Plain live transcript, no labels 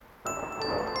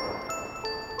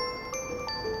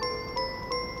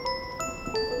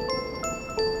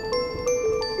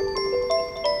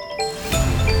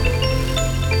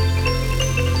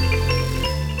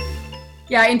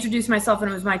Yeah, I introduced myself and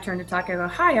it was my turn to talk. I go,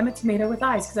 hi, I'm a tomato with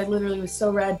eyes, because I literally was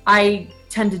so red. I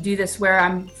tend to do this where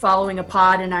I'm following a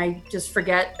pod and I just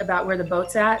forget about where the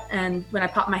boat's at. And when I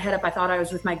popped my head up, I thought I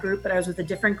was with my group, but I was with a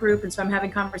different group. And so I'm having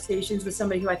conversations with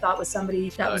somebody who I thought was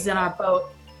somebody that was in our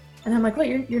boat. And I'm like,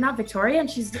 wait, you're not Victoria?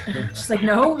 And she's like,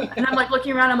 no. And I'm like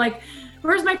looking around, I'm like,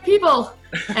 where's my people?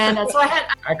 And so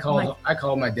I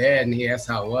called my dad and he asked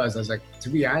how it was. I was like, to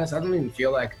be honest, I don't even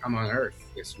feel like I'm on Earth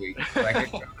this week. Like,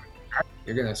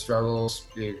 you're gonna struggle.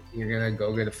 You're gonna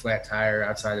go get a flat tire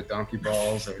outside of Donkey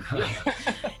Balls.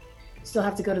 Still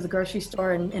have to go to the grocery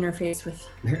store and interface with.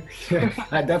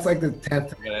 That's like the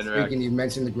 10th week, and you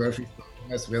mentioned the grocery store.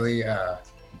 That's really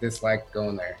dislike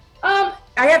going there. I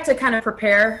have to kind of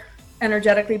prepare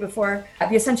energetically before.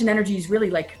 The ascension energy is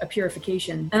really like a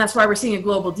purification, and that's why we're seeing a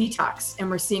global detox, and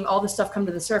we're seeing all this stuff come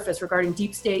to the surface regarding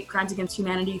deep state, crimes against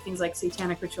humanity, things like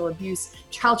satanic ritual abuse,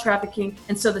 child trafficking.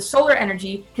 And so the solar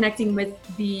energy connecting with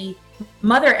the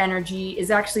mother energy is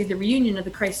actually the reunion of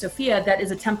the Christ Sophia. That is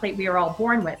a template we are all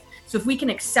born with. So if we can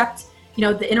accept,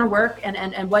 the inner work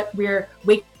and what we're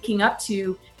waking up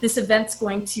to, this event's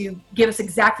going to give us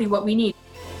exactly what we need.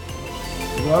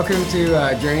 Welcome to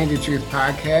Journey to Truth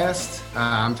podcast.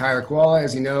 I'm Tyler Koala,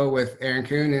 as you know, with Aaron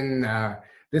Kuhn. And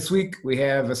this week we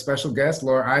have a special guest,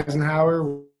 Laura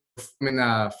Eisenhower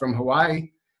from Hawaii,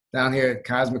 down here at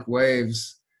Cosmic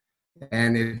Waves.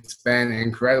 And it's been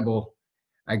incredible.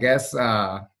 I guess,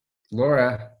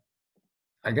 Laura,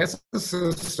 let's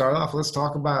start off. Let's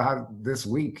talk about how this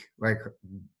week,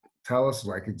 tell us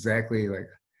exactly,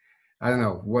 I don't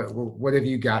know, what have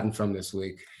you gotten from this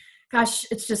week? Gosh,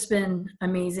 it's just been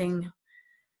amazing.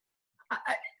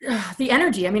 The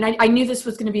energy. I mean, I knew this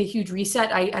was going to be a huge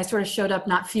reset. I sort of showed up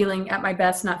not feeling at my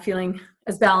best, not feeling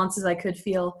as balanced as I could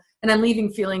feel. And I'm leaving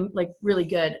feeling really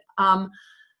good. I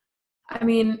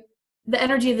mean, the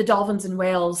energy of the dolphins and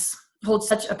whales holds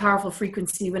such a powerful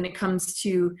frequency when it comes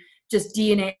to just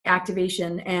DNA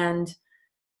activation. And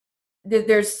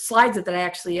there's slides that I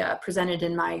actually presented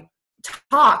in my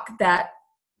talk that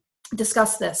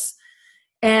discuss this.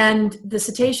 And the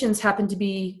cetaceans happen to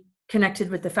be connected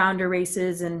with the founder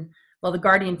races and, the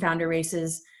guardian founder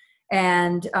races,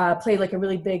 and play a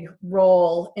really big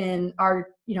role in our,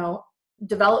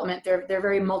 development. They're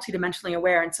very multidimensionally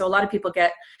aware. And so a lot of people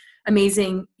get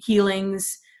amazing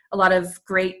healings, a lot of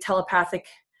great telepathic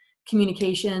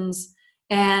communications.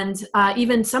 And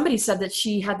even somebody said that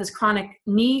she had this chronic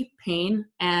knee pain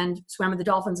and swam with the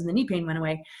dolphins and the knee pain went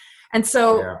away. And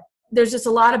so There's just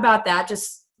a lot about that,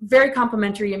 just very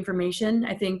complimentary information,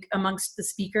 I think, amongst the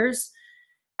speakers.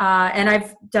 And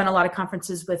I've done a lot of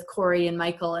conferences with Corey and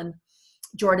Michael and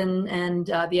Jordan, and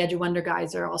the Edge of Wonder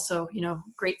guys are also,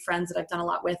 great friends that I've done a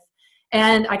lot with.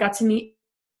 And I got to meet,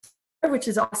 which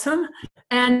is awesome.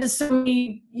 And so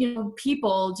many,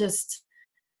 people just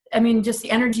the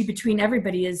energy between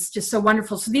everybody is just so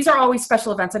wonderful. So these are always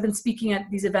special events. I've been speaking at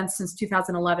these events since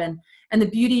 2011. And the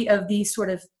beauty of these sort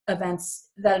of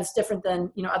events that is different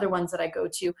than, other ones that I go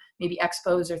to, maybe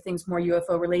expos or things more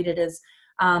UFO related, is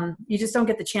you just don't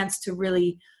get the chance to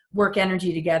really work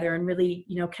energy together and really,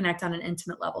 connect on an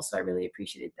intimate level. So I really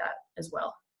appreciated that as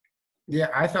well. Yeah,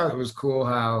 I thought it was cool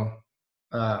how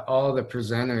all the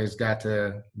presenters got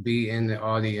to be in the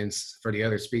audience for the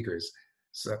other speakers.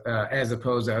 So as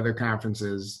opposed to other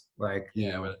conferences, they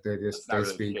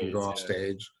speak and go off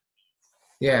stage.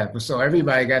 Yeah, but so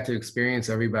everybody got to experience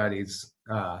everybody's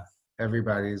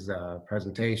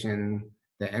presentation.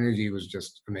 The energy was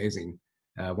just amazing.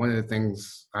 One of the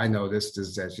things I noticed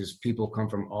is that just people come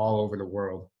from all over the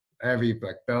world.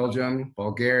 Belgium,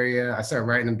 Bulgaria. I started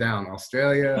writing them down.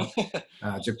 Australia,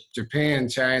 Japan,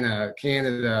 China,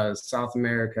 Canada, South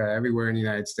America, everywhere in the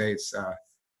United States.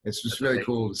 It's just really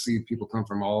cool to see people come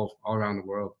from all around the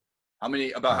world. How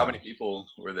many people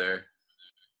were there?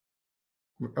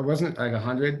 It wasn't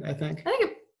 100, I think.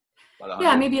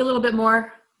 Maybe a little bit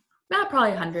more. Probably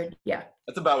 100. Yeah.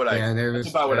 That's about what I thought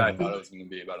it was going to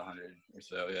be, about 100 or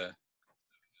so. Yeah.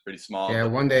 Pretty small. Yeah.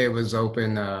 One day it was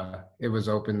open. It was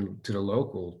open to the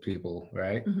local people,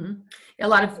 right? Mm-hmm. A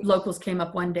lot of locals came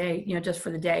up one day, just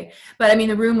for the day. But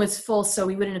the room was full, so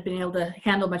we wouldn't have been able to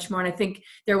handle much more. And I think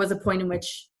there was a point in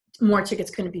which more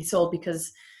tickets couldn't be sold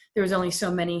because there was only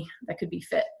so many that could be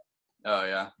fit. Oh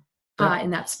yeah.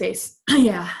 In that space.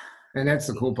 Yeah. And that's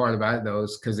the cool part about it, though,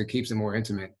 is because it keeps it more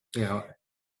intimate,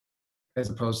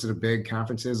 as opposed to the big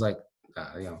conferences,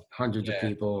 hundreds of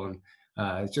people, and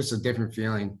it's just a different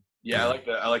feeling. Yeah,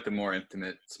 I like the more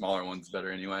intimate, smaller ones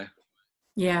better anyway.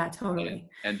 Yeah, totally.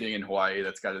 And being in Hawaii,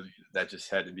 that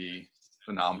just had to be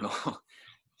phenomenal.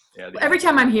 Yeah. Every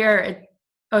time I'm here,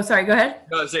 oh, sorry, go ahead.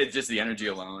 No, I was saying just the energy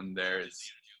alone there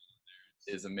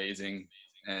is amazing.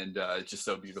 and it's just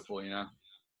so beautiful, you know.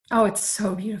 Oh, it's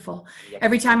so beautiful.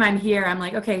 Every time I'm here, I'm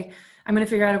like, okay, I'm going to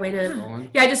figure out a way to.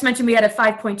 Yeah, I just mentioned we had a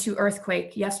 5.2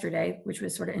 earthquake yesterday, which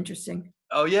was sort of interesting.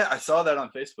 Oh yeah, I saw that on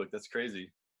Facebook. That's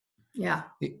crazy. Yeah.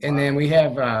 And then we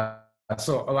have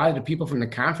so a lot of the people from the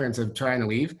conference are trying to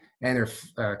leave, and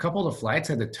a couple of the flights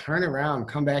had to turn around,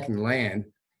 come back, and land.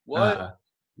 What?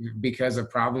 Because of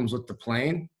problems with the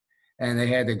plane, and they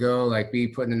had to go like be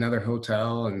put in another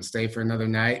hotel and stay for another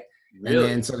night.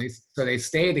 Really? And then so they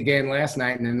stayed again last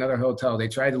night in another hotel. They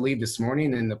tried to leave this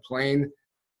morning, and the plane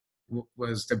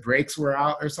the brakes were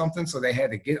out or something, so they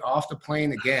had to get off the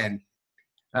plane again.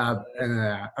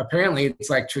 And apparently it's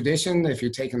like tradition. If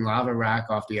you're taking lava rock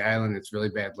off the island, it's really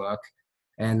bad luck.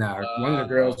 And one of the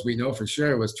girls we know for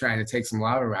sure was trying to take some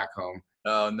lava rock home.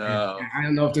 Oh no! And I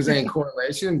don't know if there's any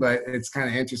correlation, but it's kind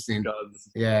of interesting.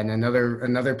 Yeah, and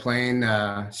another plane.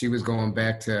 She was going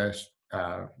back to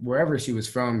wherever she was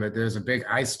from, but there's a big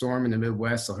ice storm in the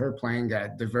Midwest, so her plane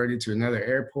got diverted to another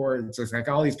airport. It's just like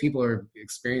all these people are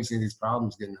experiencing these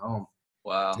problems getting home.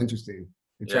 Wow, it's interesting.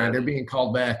 They're being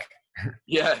called back.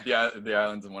 Yeah, the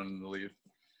island's wanting to leave.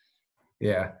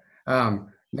 Yeah.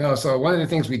 No, so one of the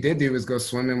things we did do was go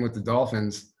swimming with the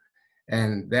dolphins.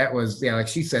 And that was, like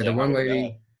she said, the one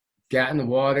lady got in the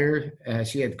water.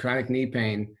 She had chronic knee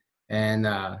pain. And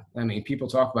I mean, people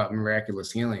talk about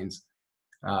miraculous healings.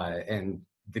 And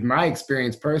my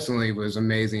experience personally was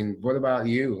amazing. What about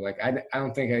you? Like, I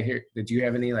don't think did you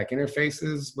have any like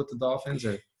interfaces with the dolphins?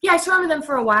 Or? Yeah, I swam with them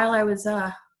for a while. I was,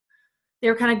 they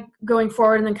were kind of going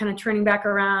forward and then kind of turning back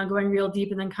around, going real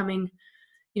deep and then coming,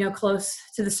 close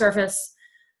to the surface.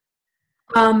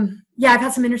 Yeah, I've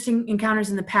had some interesting encounters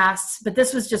in the past, but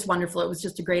this was just wonderful. It was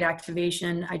just a great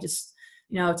activation. I just,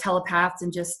 telepathed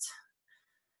and just,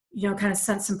 kind of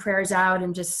sent some prayers out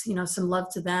and just, some love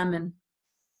to them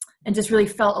and just really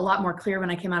felt a lot more clear when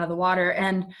I came out of the water.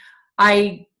 And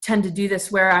I tend to do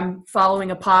this where I'm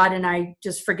following a pod and I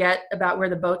just forget about where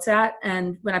the boat's at.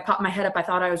 And when I popped my head up, I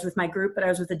thought I was with my group, but I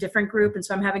was with a different group. And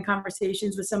so I'm having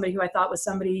conversations with somebody who I thought was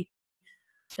somebody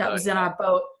that was in our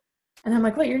boat. And I'm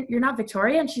like, wait, you're not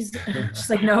Victoria? And she's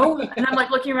like, no. And I'm like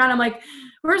looking around, I'm like,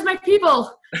 where's my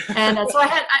people? And so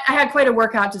I had quite a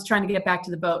workout just trying to get back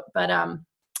to the boat, but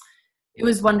it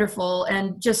was wonderful.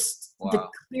 And just the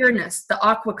clearness, the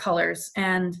aqua colors.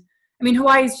 And I mean,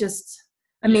 Hawaii's just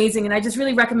amazing. And I just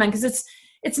really recommend, because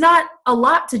it's not a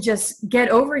lot to just get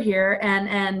over here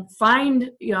and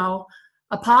find,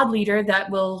 a pod leader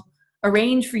that will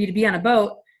arrange for you to be on a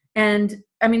boat. And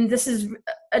I mean, this is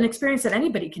an experience that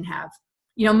anybody can have.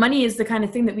 Money is the kind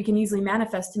of thing that we can easily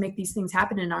manifest to make these things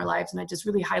happen in our lives. And I just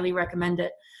really highly recommend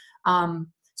it.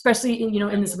 Especially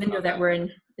in this window that we're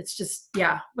in. It's just,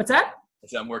 yeah. What's that?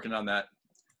 I'm working on that.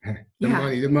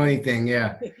 The money thing.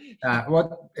 Yeah.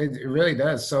 It really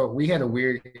does. So we had a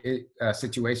weird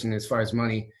situation as far as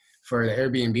money for the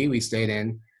Airbnb we stayed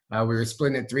in. We were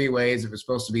splitting it 3 ways. It was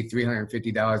supposed to be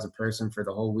 $350 a person for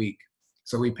the whole week.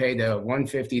 So we paid a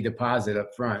 $150 deposit up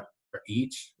front for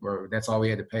each, or that's all we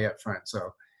had to pay up front.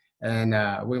 So, and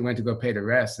we went to go pay the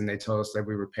rest, and they told us that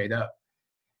we were paid up.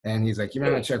 And he's like, "You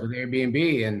might want to check with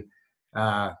Airbnb." And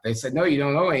they said, "No, you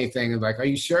don't owe anything." And like, "Are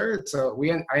you sure?" So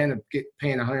I ended up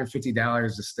paying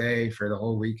 $150 to stay for the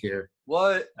whole week here.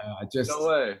 What? No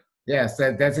way. Yes,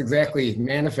 that's exactly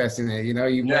manifesting it. You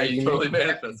totally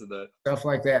manifested that. Stuff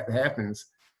like that happens.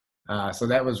 So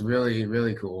that was really,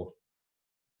 really cool.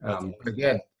 But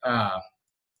yeah.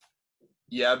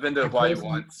 Yeah, I've been to Hawaii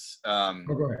once. Go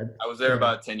ahead. I was there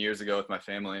about 10 years ago with my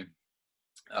family.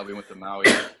 We went to Maui.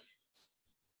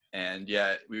 And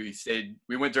yeah, we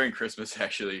went during Christmas,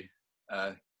 actually.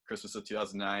 Christmas of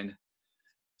 2009.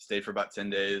 Stayed for about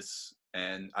 10 days.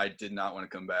 And I did not want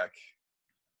to come back.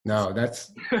 No,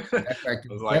 that's like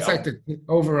the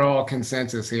overall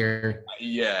consensus here.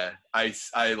 Yeah, I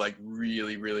like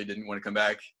really, really didn't want to come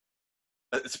back.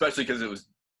 Especially because it was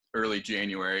early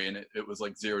January and it was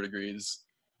like 0 degrees.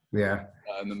 Yeah.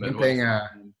 In the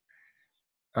Midwest.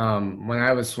 When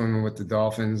I was swimming with the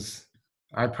dolphins,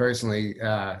 I personally,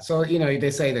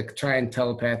 they say to try and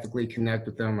telepathically connect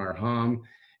with them or hum.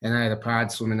 And I had a pod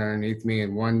swimming underneath me,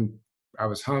 and I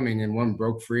was humming, and one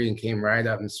broke free and came right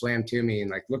up and swam to me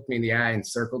and like looked me in the eye and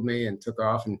circled me and took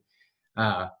off. And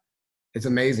it's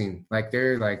amazing. Like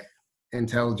they're like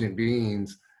intelligent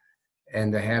beings.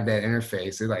 And to have that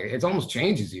interface, it almost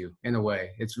changes you in a way.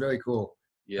 It's really cool.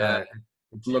 Yeah,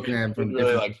 looking at them from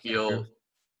really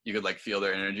you could feel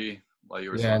their energy while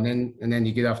you were. Yeah, and then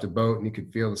you get off the boat and you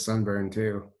could feel the sunburn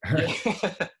too.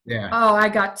 Yeah. Oh, I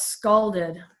got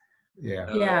scalded.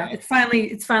 Yeah. Yeah, it's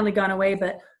finally gone away,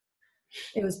 but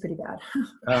it was pretty bad.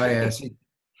 Oh yeah,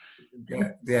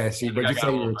 Yeah. See, I did you got say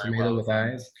you along were a very tomato well. with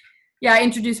eyes? Yeah, I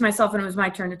introduced myself when it was my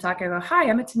turn to talk. I go, "Hi,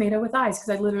 I'm a tomato with eyes,"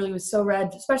 because I literally was so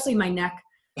red, especially my neck.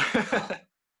 But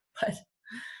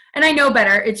and I know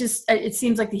better. It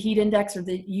seems like the heat index or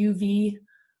the UV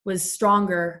was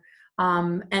stronger.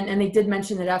 And they did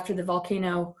mention that after the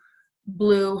volcano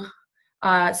blew,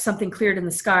 something cleared in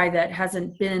the sky that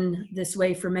hasn't been this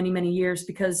way for many, many years,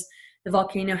 because the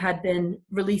volcano had been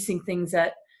releasing things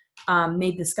that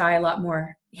made the sky a lot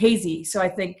more hazy. So I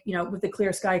think, with the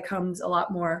clear sky comes a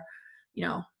lot more,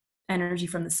 energy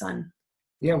from the sun.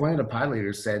 Yeah, one of the pod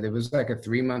leaders said it was like a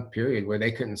 3-month period where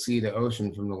they couldn't see the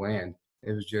ocean from the land.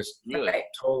 It was just Really? Right.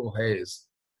 total haze.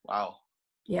 Wow.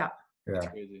 Yeah. That's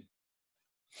Yeah. crazy.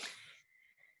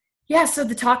 Yeah. So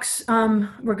the talks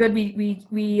were good.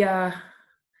 We got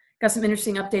some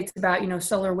interesting updates about,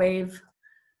 solar wave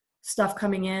stuff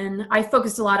coming in. I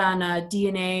focused a lot on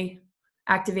DNA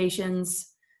activations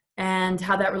and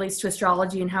how that relates to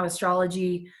astrology, and how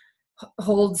astrology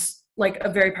holds like a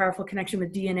very powerful connection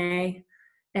with DNA.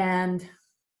 And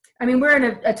I mean, we're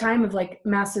in a time of like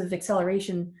massive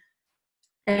acceleration.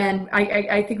 And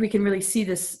I think we can really see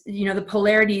this, the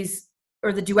polarities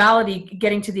or the duality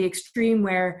getting to the extreme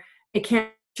where it can't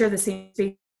share the same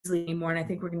space anymore. And I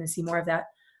think we're going to see more of that,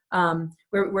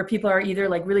 where people are either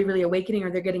like really, really awakening,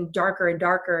 or they're getting darker and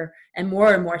darker and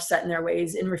more set in their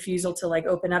ways in refusal to like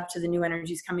open up to the new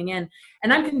energies coming in.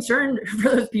 And I'm concerned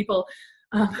for those people,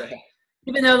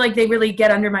 even though like they really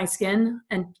get under my skin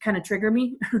and kind of trigger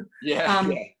me. Yeah.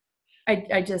 Yeah.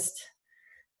 I just,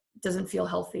 it doesn't feel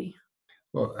healthy.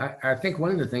 Well, I think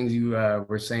one of the things you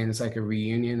were saying is like a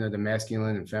reunion of the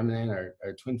masculine and feminine, or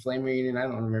a twin flame reunion. I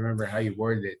don't remember how you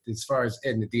worded it as far as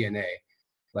in the DNA,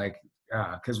 like,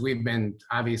 because we've been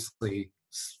obviously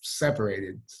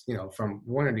separated, from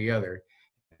one or the other,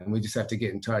 and we just have to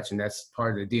get in touch. And that's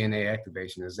part of the DNA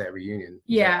activation, is that reunion.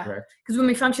 Is that correct? Because when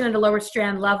we function at a lower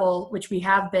strand level, which we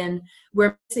have been,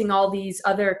 we're missing all these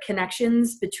other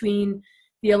connections between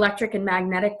the electric and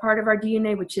magnetic part of our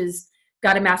DNA, which is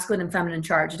got a masculine and feminine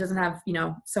charge. It doesn't have,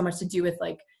 so much to do with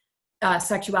like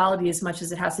sexuality as much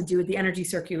as it has to do with the energy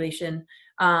circulation,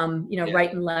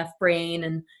 right and left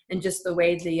brain, and just the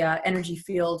way the energy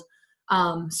field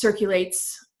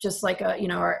circulates, just like,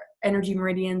 our energy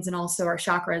meridians and also our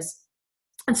chakras.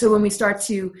 And so when we start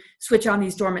to switch on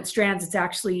these dormant strands, it's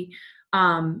actually,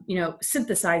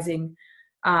 synthesizing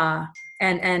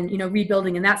and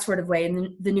rebuilding in that sort of way.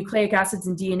 And the nucleic acids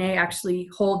in DNA actually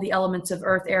hold the elements of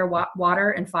earth, air,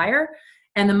 water, and fire.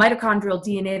 And the mitochondrial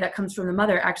DNA that comes from the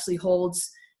mother actually holds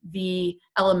the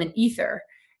element ether.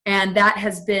 And that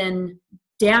has been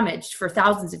damaged for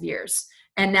thousands of years.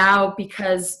 And now,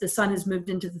 because the sun has moved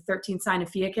into the 13th sign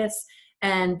of Fiacus,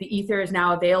 and the ether is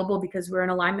now available because we're in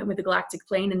alignment with the galactic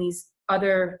plane, and these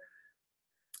other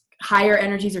higher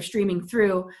energies are streaming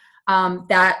through,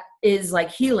 that is like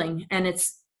healing. And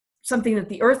it's something that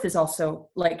the earth is also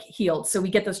like healed. So we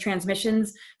get those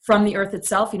transmissions from the earth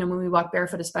itself, when we walk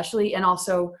barefoot especially, and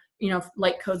also,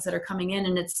 light codes that are coming in,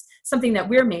 and it's something that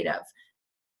we're made of.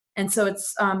 And so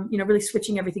it's, really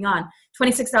switching everything on.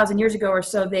 26,000 years ago or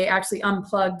so, they actually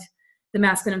unplugged the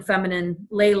masculine and feminine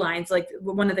ley lines, like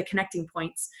one of the connecting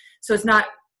points. So it's not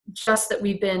just that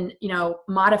we've been,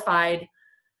 modified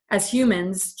as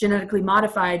humans, genetically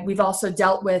modified. We've also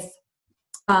dealt with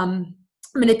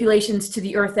manipulations to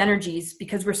the earth energies,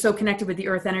 because we're so connected with the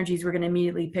earth energies, we're going to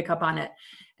immediately pick up on it.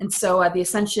 And so the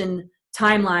Ascension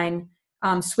timeline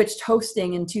switched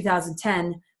hosting in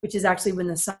 2010, which is actually when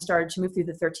the sun started to move through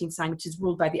the 13th sign, which is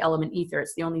ruled by the element ether.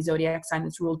 It's the only zodiac sign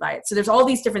that's ruled by it. So there's all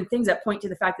these different things that point to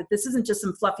the fact that this isn't just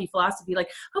some fluffy philosophy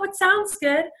like, oh, it sounds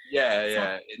good.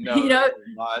 Yeah. No,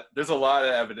 there's a lot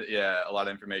of evidence. Yeah, a lot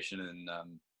of information and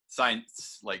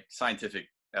science, like scientific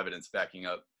evidence backing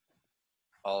up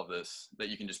all of this that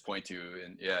you can just point to.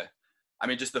 And I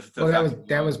mean, just the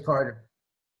that was part of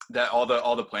that.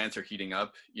 All the planets are heating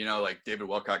up, like David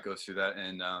Wilcock goes through that,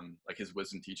 and like his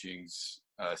wisdom teachings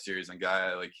series on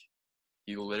Gaia, like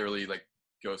he literally like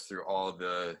goes through all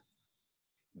the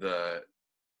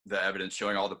evidence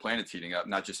showing all the planets heating up,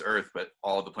 not just Earth, but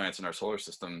all the planets in our solar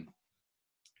system.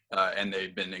 And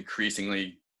they've been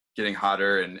increasingly getting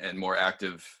hotter and more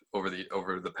active over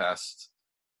the past,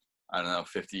 I don't know,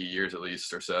 50 years at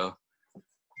least or so.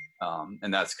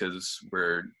 And that's because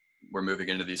we're moving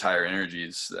into these higher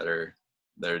energies that are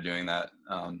doing that.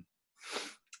 And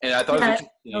I thought it was interesting.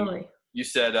 Totally. You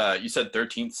said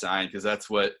 13th sign, because that's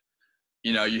what,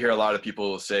 you hear a lot of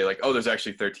people say like, oh, there's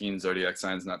actually 13 zodiac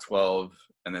signs, not 12.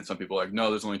 And then some people are like, no,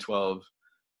 there's only 12.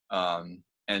 And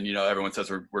everyone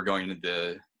says we're going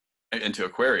into into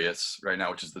Aquarius right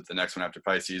now, which is the next one after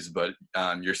Pisces. But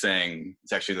you're saying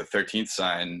it's actually the 13th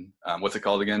sign. What's it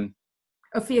called again?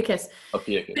 Ophiuchus.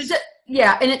 Ophiuchus.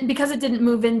 Yeah, and because it didn't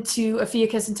move into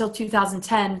Ophiuchus until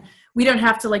 2010, we don't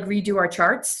have to like redo our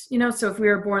charts, you know. So if we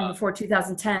were born before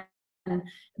 2010,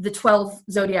 the 12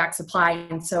 zodiacs apply,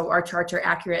 and so our charts are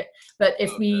accurate. But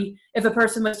if a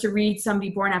person was to read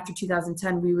somebody born after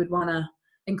 2010, we would want to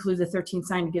include the 13th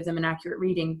sign to give them an accurate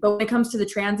reading. But when it comes to the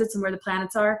transits and where the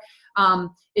planets are,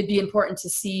 it'd be important to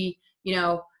see, you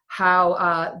know,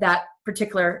 how that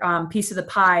particular piece of the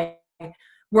pie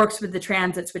works with the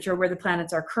transits, which are where the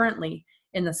planets are currently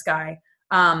in the sky.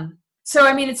 So,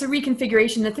 I mean, it's a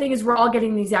reconfiguration. The thing is, we're all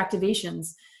getting these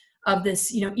activations of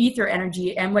this, you know, ether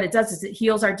energy. And what it does is it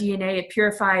heals our DNA. It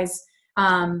purifies,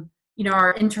 you know,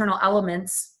 our internal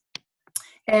elements.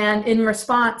 And in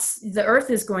response, the earth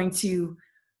is going to,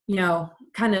 you know,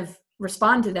 kind of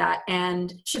respond to that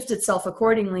and shift itself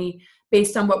accordingly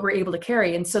based on what we're able to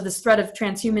carry. And so this threat of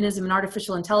transhumanism and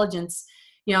artificial intelligence,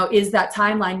 you know, is that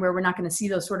timeline where we're not going to see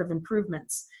those sort of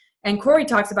improvements. And Corey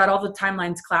talks about all the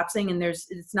timelines collapsing, and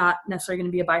it's not necessarily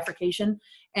going to be a bifurcation.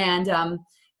 And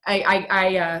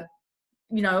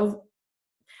you know,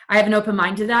 I have an open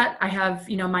mind to that. I have,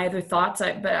 you know, my other thoughts,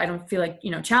 but I don't feel like, you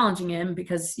know, challenging him,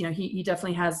 because, you know, he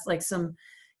definitely has like some,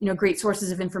 you know, great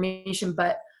sources of information.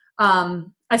 But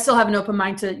I still have an open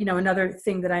mind to, you know, another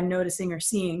thing that I'm noticing or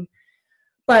seeing.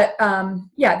 But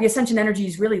yeah, the ascension energy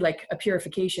is really like a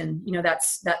purification. You know,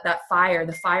 that's that fire,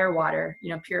 the fire water, you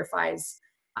know, purifies.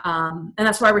 And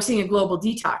that's why we're seeing a global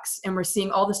detox, and we're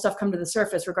seeing all this stuff come to the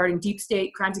surface regarding deep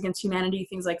state, crimes against humanity,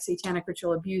 things like satanic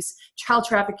ritual abuse, child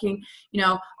trafficking, you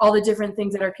know, all the different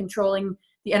things that are controlling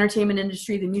the entertainment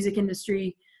industry, the music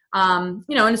industry,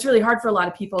 you know, and it's really hard for a lot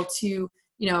of people to,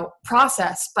 you know,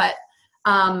 process. But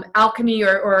alchemy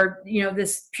or, you know,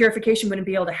 this purification wouldn't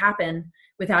be able to happen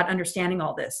without understanding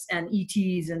all this, and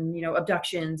ETs and, you know,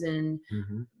 abductions and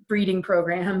breeding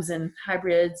programs and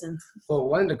hybrids. And well,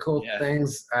 one of the cool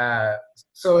things,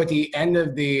 so at the end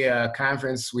of the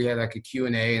conference, we had like a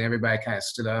Q&A, and everybody kind of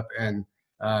stood up and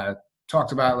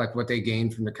talked about like what they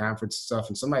gained from the conference stuff.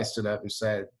 And somebody stood up and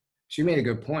said, she made a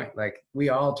good point. Like, we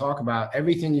all talk about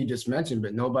everything you just mentioned,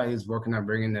 but nobody's working on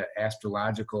bringing the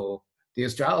astrology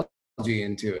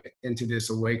into this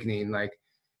awakening, like,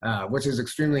 which is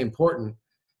extremely important.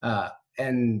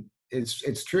 And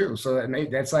it's true. So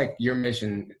that's like your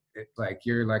mission. Like,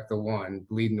 you're like the one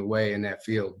leading the way in that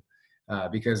field.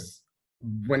 Because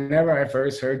whenever I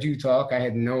first heard you talk, I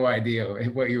had no idea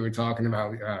what you were talking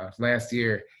about last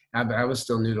year. I was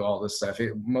still new to all this stuff.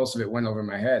 Most of it went over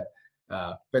my head.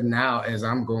 But now, as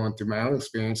I'm going through my own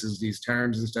experiences, these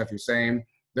terms and stuff you're saying,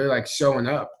 they're like showing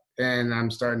up, and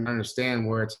I'm starting to understand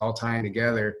where it's all tying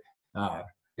together. And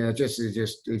it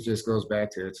just goes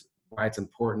back to why it's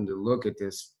important to look at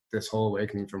this whole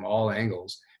awakening from all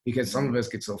angles, because some of us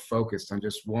get so focused on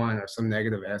just one or some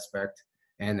negative aspect.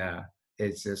 And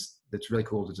it's really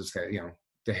cool to just have, you know,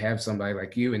 to have somebody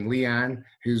like you and Leon,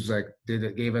 who's like,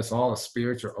 gave us all a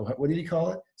spiritual, what did he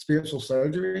call it? Spiritual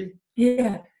surgery?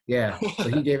 Yeah. Yeah. So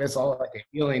he gave us all like a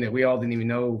healing that we all didn't even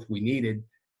know we needed.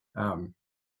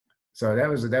 So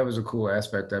that was a cool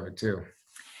aspect of it too.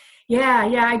 Yeah.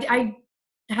 I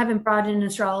haven't brought in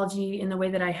astrology in the way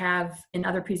that I have in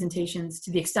other presentations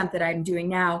to the extent that I'm doing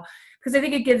now, because I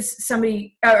think it gives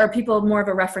somebody or people more of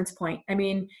a reference point. I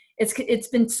mean, it's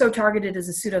been so targeted as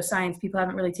a pseudoscience, people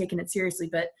haven't really taken it seriously.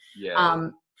 But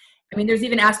I mean, there's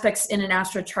even aspects in an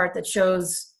astro chart that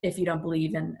shows if you don't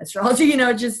believe in astrology, you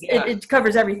know, it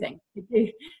covers everything.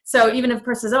 So even if a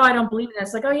person says, oh, I don't believe in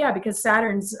this, like, oh yeah, because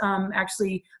Saturn's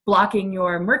actually blocking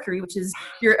your Mercury, which is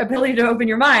your ability to open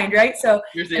your mind, right? So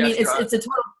I mean, it's a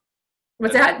total,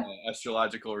 what's that?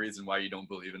 Astrological reason why you don't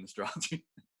believe in astrology.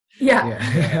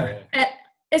 Yeah.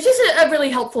 It's just a really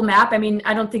helpful map. I mean,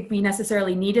 I don't think we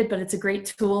necessarily need it, but it's a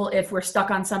great tool if we're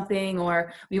stuck on something,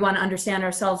 or we want to understand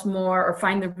ourselves more, or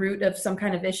find the root of some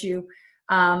kind of issue.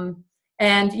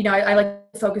 And, you know, I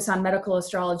like to focus on medical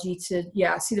astrology to,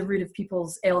 see the root of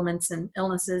people's ailments and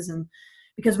illnesses. And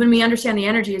because when we understand the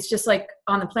energy, it's just like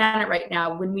on the planet right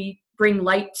now, when we bring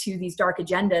light to these dark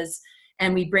agendas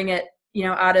and we bring it, you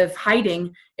know, out of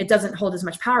hiding, it doesn't hold as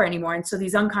much power anymore. And so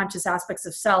these unconscious aspects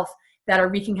of self that are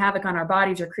wreaking havoc on our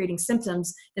bodies or creating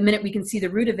symptoms, the minute we can see the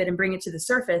root of it and bring it to the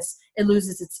surface, it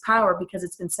loses its power because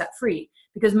it's been set free.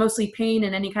 Because mostly pain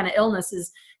and any kind of illness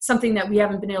is something that we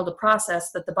haven't been able to process,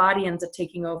 that the body ends up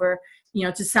taking over, you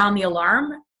know, to sound the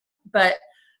alarm. But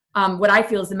what I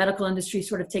feel is the medical industry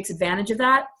sort of takes advantage of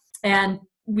that, and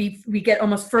we get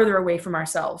almost further away from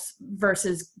ourselves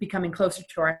versus becoming closer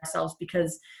to ourselves,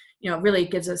 because, you know, really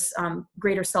it gives us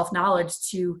greater self-knowledge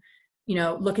to,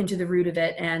 look into the root of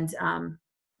it and,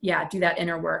 do that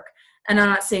inner work. And I'm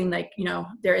not saying like,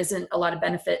 there isn't a lot of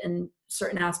benefit in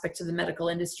certain aspects of the medical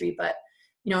industry, but,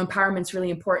 empowerment's really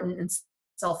important, and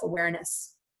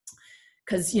self-awareness,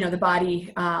 because, the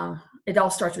body, it all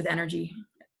starts with energy.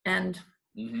 And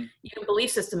even belief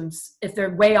systems, if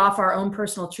they're way off our own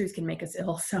personal truth, can make us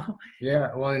ill. So yeah,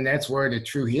 well, and that's where the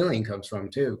true healing comes from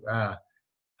too.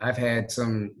 I've had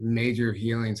some major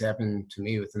healings happen to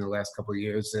me within the last couple of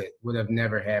years that would have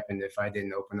never happened if I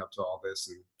didn't open up to all this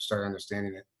and start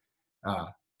understanding it.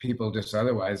 People just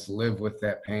otherwise live with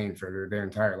that pain for their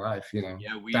entire life,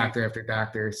 doctor after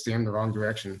doctor, steer them the wrong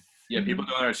direction. Yeah, people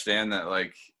don't understand that,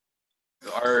 like,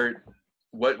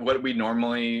 what we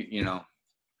normally,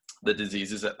 the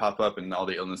diseases that pop up and all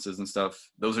the illnesses and stuff,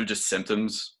 those are just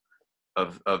symptoms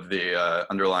of the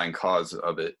underlying cause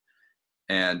of it.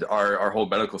 And our whole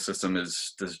medical system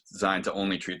is designed to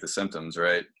only treat the symptoms,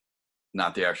 right?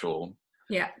 Not the actual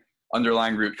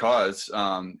underlying root cause.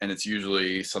 And it's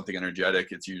usually something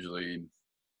energetic. It's usually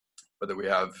whether we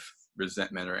have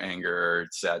resentment or anger or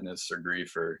sadness or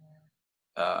grief or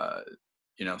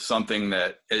something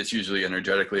that it's usually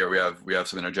energetically, or we have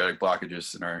some energetic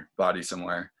blockages in our body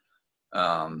somewhere.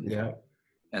 And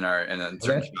then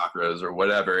certain chakras or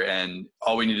whatever. And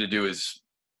all we need to do is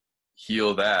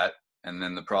heal that, and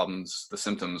then the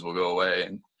symptoms will go away.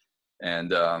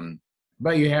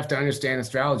 But you have to understand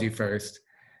astrology first.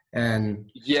 And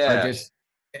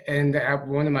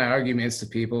one of my arguments to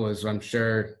people is, I'm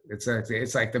sure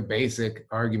it's like the basic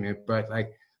argument, but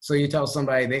like, so you tell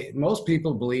somebody, most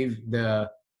people believe the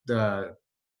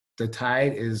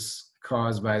tide is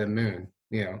caused by the moon,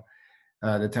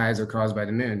 the tides are caused by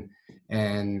the moon,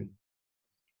 and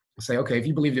say, okay, if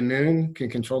you believe the moon can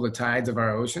control the tides of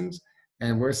our oceans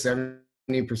and we're 70%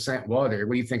 water,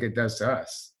 what do you think it does to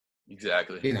us?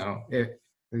 Exactly.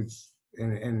 It's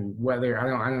and whether I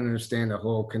don't understand the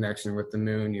whole connection with the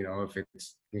moon, if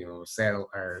it's satellite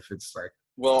or if it's like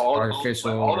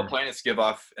artificial. All the planets give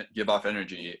off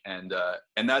energy, and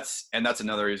that's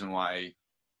another reason why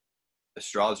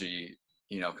astrology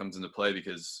comes into play,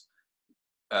 because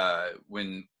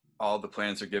when all the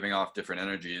planets are giving off different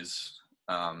energies,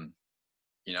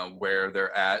 where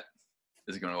they're at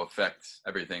is going to affect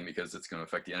everything, because it's going to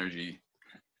affect the energy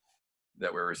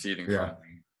that we're receiving from them.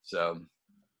 So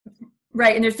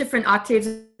right, and there's different octaves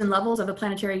and levels of the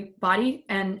planetary body,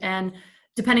 and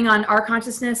depending on our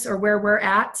consciousness or where we're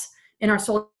at in our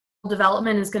soul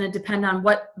development is going to depend on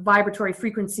what vibratory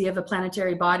frequency of the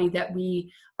planetary body that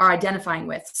we are identifying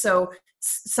with. So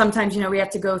sometimes, we have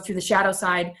to go through the shadow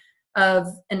side of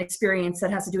an experience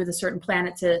that has to do with a certain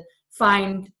planet to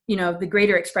find, the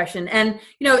greater expression. And,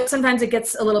 sometimes it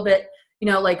gets a little bit,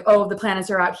 like, oh, the planets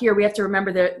are out here. We have to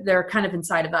remember they're kind of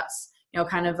inside of us,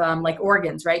 kind of like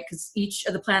organs, right? Because each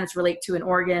of the planets relate to an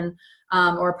organ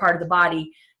or a part of the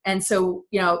body. And so,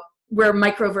 we're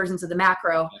micro versions of the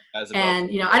macro. And,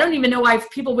 I don't even know why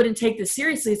people wouldn't take this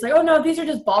seriously. It's like, oh no, these are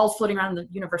just balls floating around the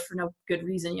universe for no good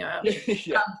reason.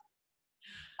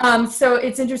 So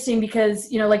it's interesting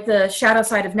because, like the shadow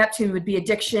side of Neptune would be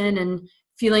addiction and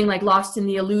feeling like lost in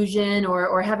the illusion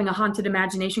or having a haunted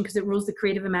imagination, because it rules the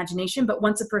creative imagination. But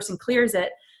once a person clears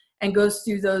it and goes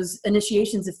through those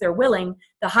initiations, if they're willing,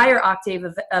 the higher octave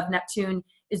of Neptune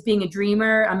is being a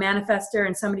dreamer, a manifester,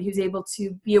 and somebody who's able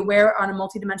to be aware on a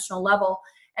multidimensional level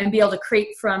and be able to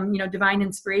create from, divine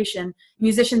inspiration.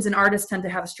 Musicians and artists tend to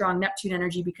have a strong Neptune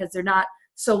energy because they're not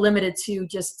so limited to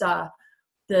just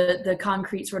the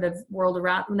concrete sort of world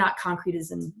around. Not concrete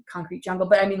as in concrete jungle,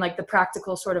 but I mean like the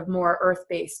practical sort of more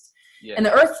earth-based. Yeah. And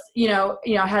the earth,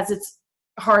 has its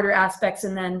harder aspects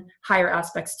and then higher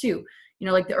aspects too.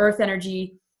 Like the earth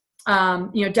energy,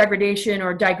 degradation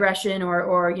or digression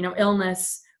or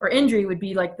illness or injury would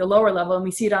be like the lower level. And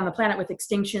we see it on the planet with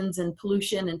extinctions and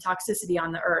pollution and toxicity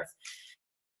on the earth.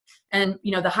 And,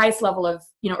 the highest level of,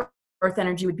 earth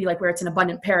energy would be like where it's an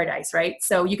abundant paradise, right?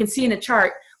 So you can see in a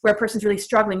chart where a person's really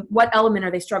struggling, what element are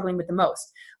they struggling with the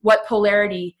most? What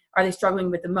polarity are they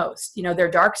struggling with the most? Their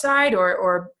dark side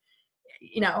or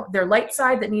their light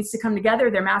side that needs to come together,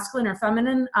 their masculine or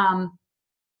feminine.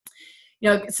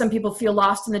 Some people feel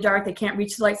lost in the dark. They can't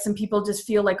reach the light. Some people just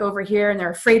feel like over here and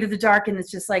they're afraid of the dark. And it's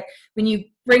just like when you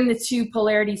bring the two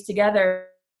polarities together,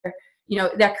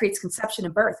 that creates conception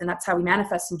and birth. And that's how we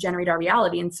manifest and generate our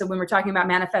reality. And so when we're talking about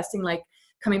manifesting, like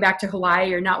coming back to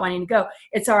Hawaii or not wanting to go,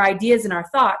 it's our ideas and our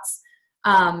thoughts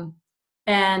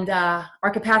and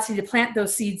our capacity to plant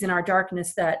those seeds in our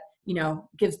darkness that,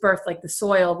 gives birth, like the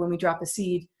soil when we drop a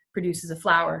seed produces a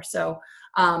flower. So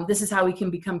this is how we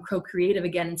can become co-creative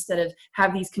again, instead of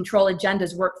have these control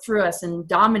agendas work through us and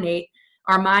dominate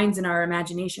our minds and our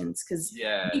imaginations, because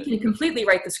Yeah. we can completely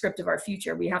write the script of our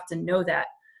future. We have to know that.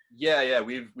 Yeah.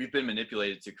 We've been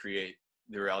manipulated to create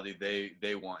the reality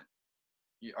they want,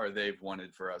 or they've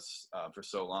wanted for us for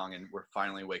so long, and we're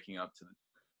finally waking up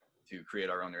to create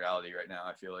our own reality right now,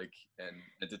 I feel like,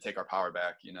 and to take our power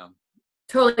back,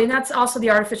 Totally. And that's also the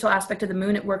artificial aspect of the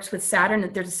moon. It works with Saturn.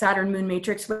 There's a Saturn moon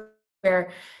matrix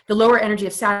where the lower energy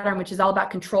of Saturn, which is all about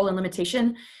control and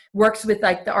limitation, works with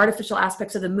like the artificial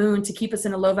aspects of the moon to keep us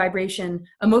in a low vibration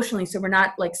emotionally. So we're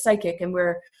not like psychic, and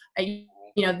we're,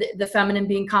 the feminine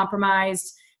being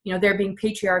compromised, there being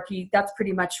patriarchy. That's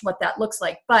pretty much what that looks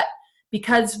like. But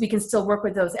because we can still work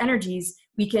with those energies,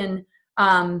 we can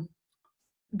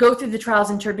go through the trials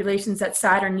and tribulations that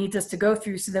Saturn needs us to go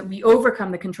through so that we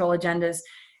overcome the control agendas.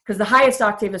 Because the highest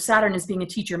octave of Saturn is being a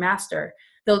teacher master.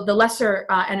 The lesser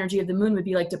energy of the moon would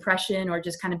be like depression, or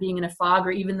just kind of being in a fog,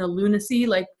 or even the lunacy,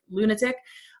 like lunatic.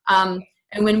 And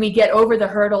when we get over the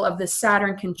hurdle of the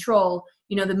Saturn control,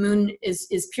 the moon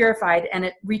is purified, and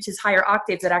it reaches higher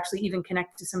octaves that actually even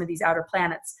connect to some of these outer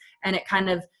planets. And it kind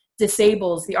of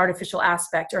disables the artificial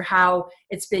aspect, or how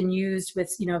it's been used with,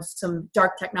 some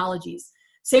dark technologies.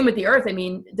 Same with the earth. I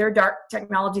mean, there are dark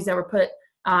technologies that were put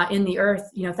in the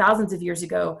earth, thousands of years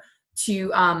ago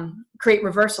to create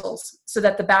reversals, so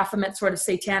that the Baphomet sort of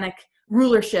satanic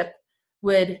rulership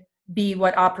would be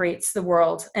what operates the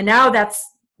world. And now that's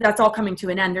all coming to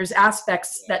an end. There's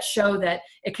aspects that show that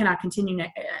it cannot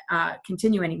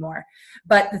continue anymore.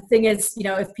 But the thing is,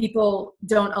 if people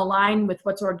don't align with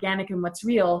what's organic and what's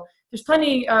real, there's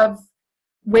plenty of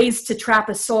ways to trap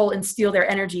a soul and steal their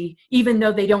energy, even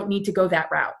though they don't need to go that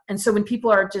route. And so when people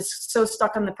are just so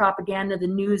stuck on the propaganda, the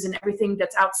news, and everything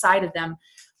that's outside of them,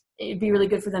 it'd be really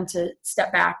good for them to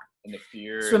step back, and the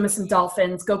fear, swim with some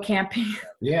dolphins, go camping.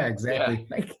 Yeah, exactly.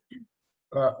 Like,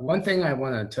 one thing I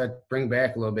want to bring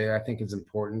back a little bit, I think is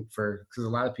important because a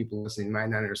lot of people listening might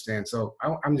not understand. So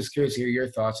I'm just curious to hear your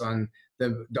thoughts on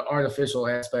the artificial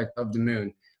aspect of the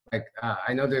moon. Like,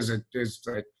 I know there's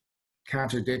like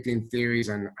contradicting theories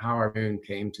on how our moon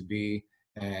came to be,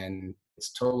 and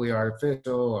it's totally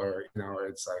artificial, or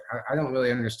it's like I don't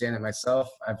really understand it myself.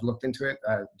 I've looked into it.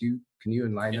 Can you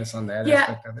enlighten us on that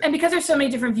aspect of it? And because there's so many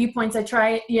different viewpoints, I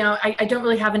try. I don't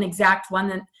really have an exact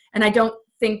one, and I don't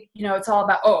think it's all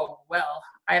about, oh well,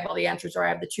 I have all the answers or I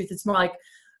have the truth. It's more like,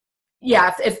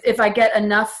 yeah, if I get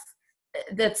enough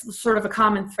that's sort of a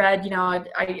common thread,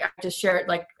 I just share it.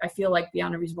 Like, I feel like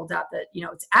beyond a reasonable doubt that,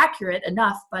 it's accurate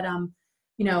enough, but,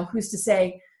 who's to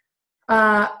say,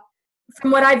 from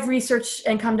what I've researched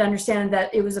and come to understand,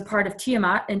 that it was a part of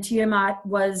Tiamat, and Tiamat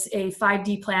was a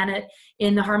 5D planet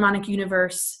in the harmonic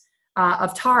universe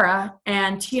of Tara,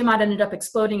 and Tiamat ended up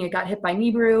exploding. It got hit by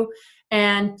Nibiru,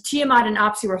 and Tiamat and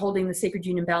Apsu were holding the sacred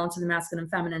union balance of the masculine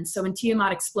and feminine. So when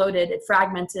Tiamat exploded, it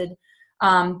fragmented,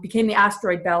 became the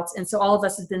asteroid belt. And so all of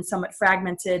us have been somewhat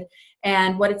fragmented.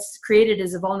 And what it's created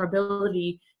is a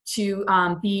vulnerability to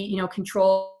be,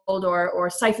 controlled or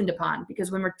siphoned upon. Because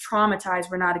when we're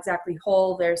traumatized, we're not exactly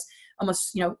whole. There's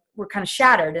almost, we're kind of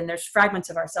shattered, and there's fragments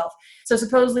of ourselves. So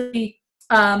supposedly,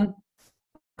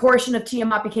 portion of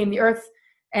Tiamat became the earth,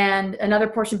 and another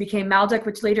portion became Maldek,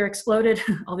 which later exploded.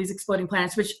 All these exploding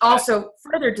planets, which also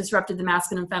further disrupted the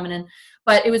masculine and feminine.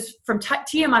 But it was from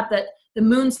Tiamat that the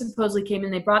moon supposedly came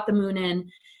in. They brought the moon in.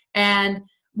 And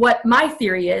what my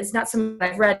theory is, not something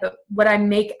I've read, but what I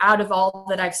make out of all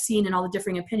that I've seen and all the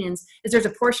differing opinions, is there's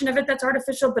a portion of it that's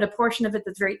artificial, but a portion of it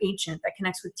that's very ancient, that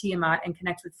connects with Tiamat and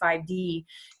connects with 5D.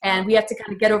 And we have to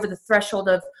kind of get over the threshold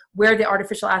of where the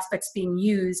artificial aspect's being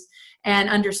used, and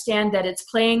understand that it's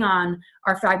playing on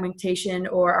our fragmentation,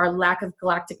 or our lack of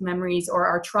galactic memories, or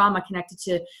our trauma connected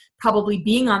to probably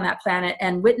being on that planet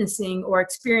and witnessing or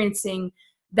experiencing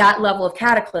that level of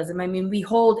cataclysm. I mean, we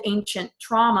hold ancient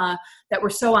trauma that we're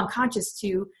so unconscious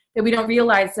to, that we don't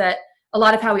realize that a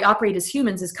lot of how we operate as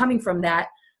humans is coming from that,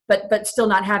 but still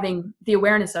not having the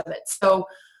awareness of it. So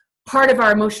part of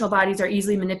our emotional bodies are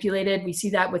easily manipulated. We see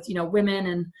that with, women,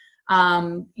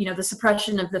 and, the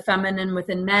suppression of the feminine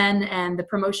within men, and the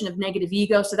promotion of negative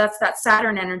ego. So that's that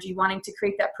Saturn energy wanting to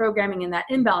create that programming and that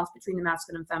imbalance between the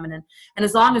masculine and feminine. And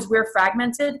as long as we're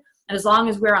fragmented, and as long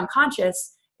as we're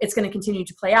unconscious, it's going to continue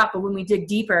to play out. But when we dig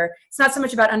deeper, it's not so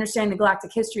much about understanding the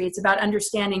galactic history. It's about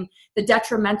understanding the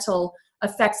detrimental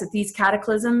effects that these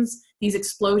cataclysms, these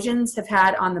explosions have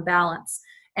had on the balance,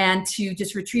 and to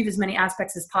just retrieve as many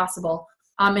aspects as possible,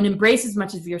 and embrace as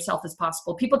much of yourself as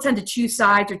possible. People tend to choose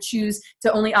sides, or choose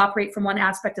to only operate from one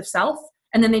aspect of self,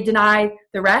 and then they deny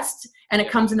the rest. And it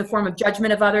comes in the form of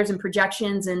judgment of others, and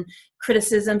projections and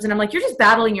criticisms. And I'm like, you're just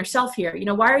battling yourself here.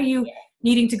 Why are you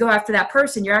needing to go after that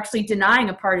person? You're actually denying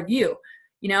a part of you.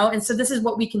 And so this is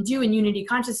what we can do in unity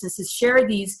consciousness, is share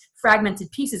these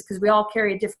fragmented pieces, because we all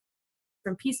carry a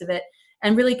different piece of it,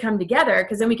 and really come together,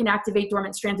 because then we can activate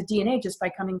dormant strands of DNA just by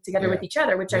coming together with each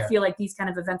other, which I feel like these kind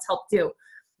of events help do.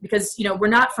 Because, we're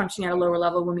not functioning at a lower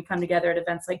level when we come together at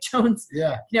events like Jones.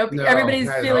 Yeah.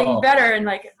 Everybody's feeling better, and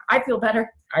like, I feel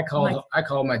better. I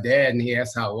called my dad, and he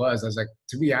asked how it was. I was like,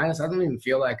 to be honest, I don't even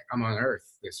feel like I'm on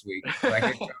Earth this week.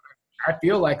 Like, I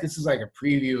feel like this is like a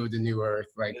preview of the new Earth.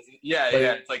 Like,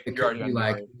 it's like it could be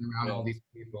like around all these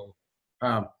people.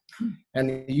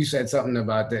 And you said something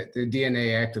about the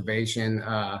DNA activation.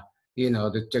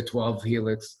 The 12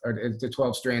 helix, or the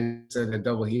 12 strands of the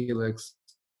double helix.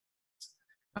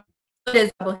 It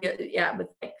is double helix, with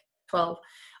like 12.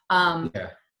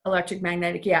 Electric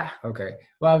magnetic, Okay.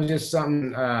 Well, it was just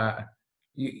something.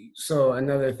 So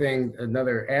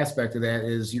another aspect of that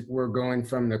is we're going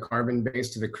from the carbon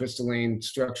base to the crystalline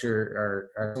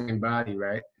structure, our crystalline body,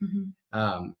 right?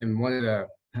 Mm-hmm. And one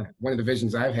of the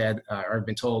visions I've had, or I've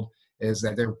been told, is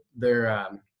that they're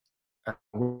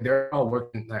all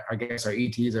working. I guess our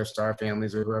ETs, our star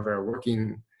families, or whoever are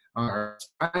working on our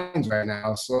spines right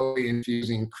now, slowly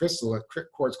infusing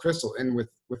quartz crystal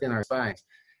within our spines,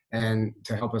 and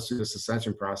to help us through this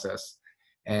ascension process.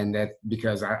 And that,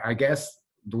 because I guess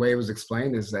the way it was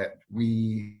explained is that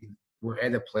we're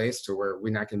at a place to where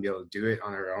we're not going to be able to do it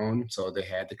on our own, so they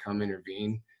had to come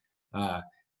intervene,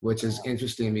 which is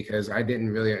interesting, because I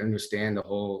didn't really understand the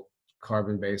whole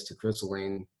carbon-based to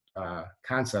crystalline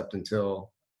concept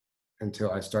until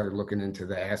I started looking into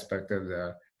the aspect of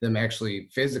them actually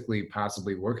physically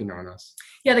possibly working on us.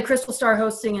 Yeah, the crystal star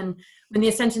hosting, and when the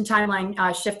ascension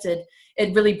timeline shifted,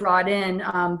 it really brought in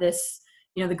this,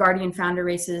 the guardian founder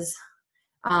races,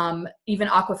 even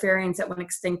aquafarians that went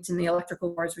extinct in the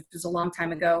electrical wars, which was a long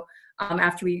time ago,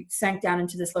 after we sank down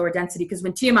into this lower density. Because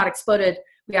when Tiamat exploded,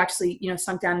 we actually,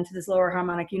 sunk down into this lower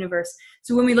harmonic universe.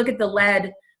 So when we look at the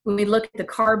lead, when we look at the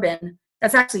carbon,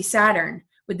 that's actually Saturn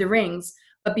with the rings.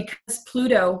 But because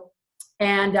Pluto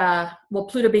and,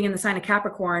 Pluto being in the sign of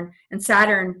Capricorn and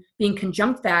Saturn being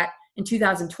conjunct that in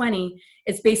 2020,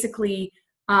 it's basically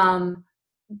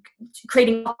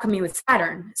creating alchemy with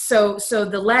Saturn. So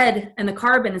the lead and the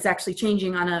carbon is actually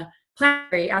changing on a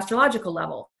planetary astrological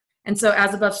level. And so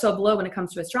as above, so below when it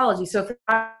comes to astrology. So if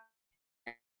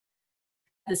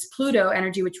this Pluto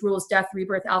energy, which rules death,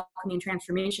 rebirth, alchemy, and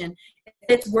transformation,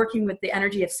 it's working with the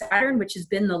energy of Saturn, which has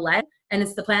been the lead, and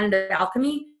it's the planet of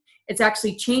alchemy. It's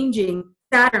actually changing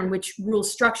Saturn, which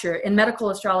rules structure. In medical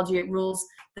astrology, it rules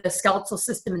the skeletal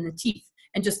system and the teeth,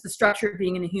 and just the structure of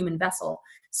being in a human vessel.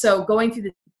 So going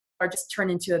through or just turn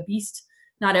into a beast.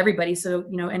 Not everybody. So,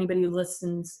 anybody who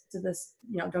listens to this,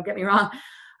 don't get me wrong.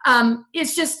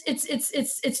 It's just,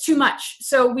 it's too much.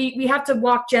 So we have to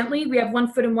walk gently. We have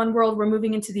one foot in one world. We're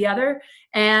moving into the other.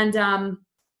 And,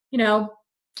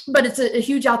 but it's a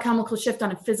huge alchemical shift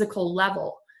on a physical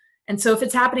level. And so if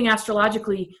it's happening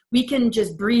astrologically, we can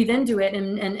just breathe into it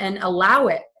and allow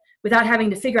it without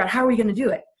having to figure out how are we going to do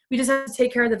it. We just have to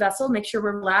take care of the vessel, make sure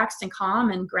we're relaxed and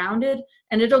calm and grounded,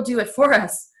 and it'll do it for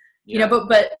us.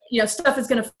 But stuff is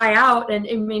going to fly out. And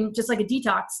I mean, just like a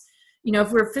detox,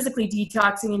 if we're physically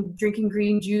detoxing and drinking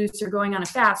green juice or going on a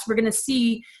fast, we're going to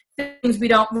see things we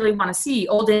don't really want to see.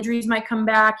 Old injuries might come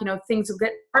back, things will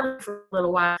get harder for a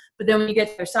little while, but then when you get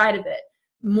to the other side of it,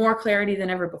 more clarity than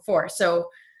ever before. So,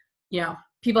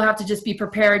 people have to just be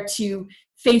prepared to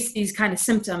face these kind of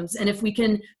symptoms. And if we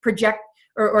can project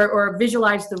or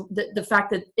visualize the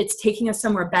fact that it's taking us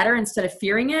somewhere better instead of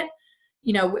fearing it,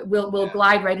 we'll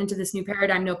glide right into this new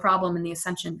paradigm, no problem, in the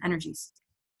ascension energies.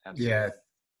 Absolutely.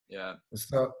 Yeah.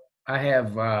 So I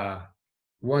have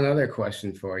one other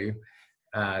question for you.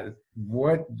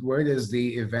 Where does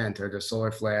the event or the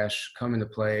solar flash come into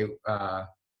play?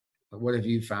 What have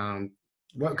you found?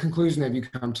 What conclusion have you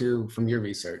come to from your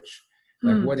research?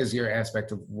 Like, what is your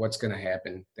aspect of what's going to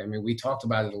happen? I mean, we talked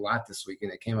about it a lot this week,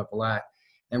 and it came up a lot.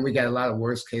 And we got a lot of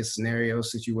worst case scenario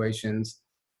situations.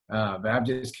 But I'm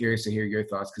just curious to hear your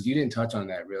thoughts, because you didn't touch on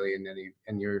that really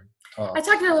in your talk. I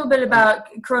talked a little bit about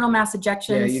coronal mass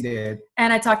ejections. Yeah, you did.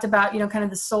 And I talked about, kind of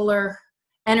the solar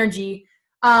energy.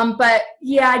 But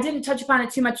yeah, I didn't touch upon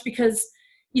it too much because,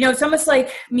 it's almost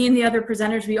like me and the other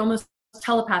presenters, we almost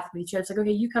telepath with each other. It's like,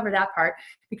 okay, you cover that part.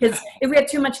 Because if we had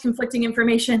too much conflicting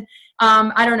information,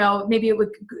 I don't know, maybe it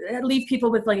would leave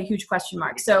people with like a huge question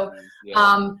mark. So,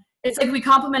 it's like we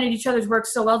complemented each other's work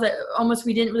so well that almost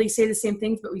we didn't really say the same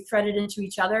things, but we threaded into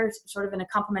each other sort of in a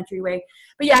complementary way.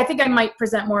 But yeah, I think I might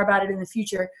present more about it in the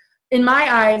future. In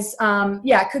my eyes,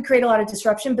 it could create a lot of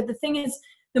disruption. But the thing is,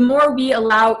 the more we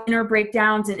allow inner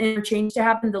breakdowns and inner change to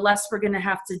happen, the less we're going to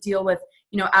have to deal with,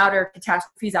 outer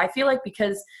catastrophes, I feel like,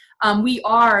 because We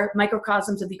are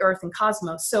microcosms of the earth and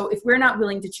cosmos. So if we're not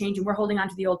willing to change and we're holding on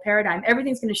to the old paradigm,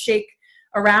 everything's going to shake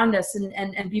around us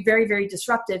and be very, very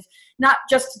disruptive, not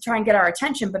just to try and get our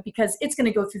attention, but because it's going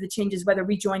to go through the changes whether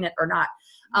we join it or not.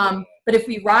 But if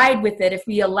we ride with it, if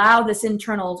we allow this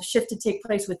internal shift to take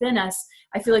place within us,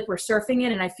 I feel like we're surfing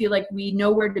it, and I feel like we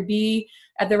know where to be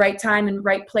at the right time and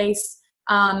right place.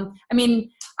 I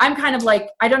mean, I'm kind of like,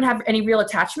 I don't have any real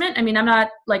attachment. I mean, I'm not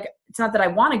like, it's not that I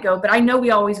want to go, but I know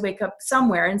we always wake up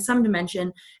somewhere in some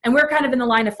dimension. And we're kind of in the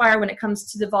line of fire when it comes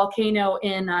to the volcano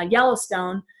in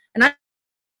Yellowstone. And I'm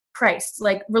Christ,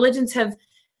 like religions have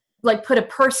like put a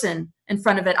person in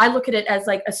front of it. I look at it as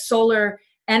like a solar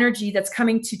energy that's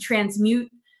coming to transmute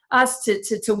us,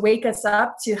 to wake us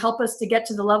up, to help us to get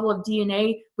to the level of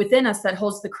DNA within us that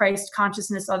holds the Christ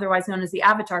consciousness, otherwise known as the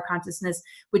avatar consciousness,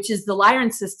 which is the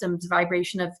Lyran system's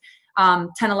vibration of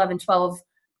 10, 11, 12,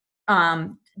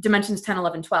 dimensions 10,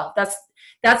 11, 12.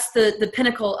 That's the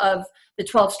pinnacle of the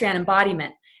 12-strand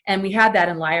embodiment. And we had that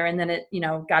in Lyra, and then it,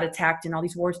 got attacked and all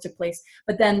these wars took place.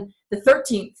 But then the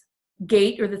 13th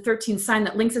gate, or the 13th sign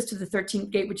that links us to the 13th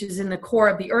gate, which is in the core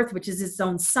of the earth, which is its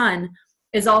own sun,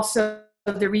 is also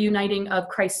the reuniting of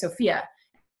Christ Sophia.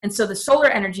 And so the solar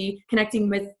energy connecting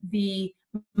with the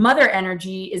mother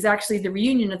energy is actually the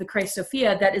reunion of the Christ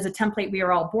Sophia that is a template we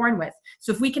are all born with.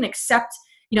 So if we can accept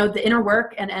the inner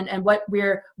work and what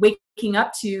we're waking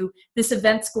up to, this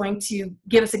event's going to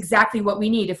give us exactly what we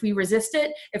need. If we resist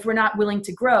it, if we're not willing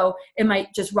to grow, it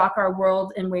might just rock our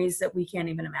world in ways that we can't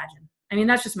even imagine. I mean,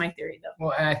 that's just my theory, though.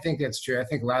 Well, and I think that's true. I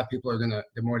think a lot of people are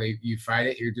the more you fight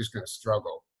it, you're just going to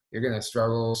struggle. You're going to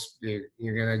struggle.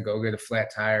 You're going to go get a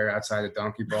flat tire outside of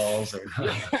Donkey Balls.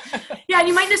 Yeah,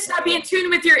 you might just not be in tune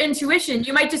with your intuition.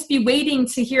 You might just be waiting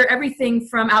to hear everything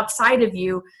from outside of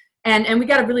you. And we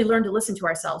got to really learn to listen to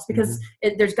ourselves, because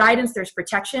there's guidance, there's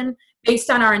protection based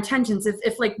on our intentions.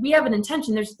 If like we have an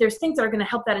intention, there's things that are going to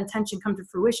help that intention come to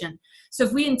fruition. So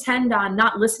if we intend on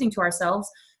not listening to ourselves,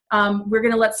 we're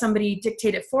going to let somebody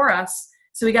dictate it for us.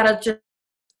 So we got to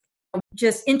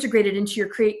just integrate it into your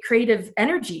creative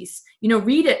energies.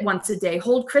 Read it once a day,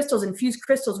 hold crystals, infuse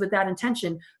crystals with that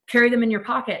intention, carry them in your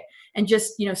pocket, and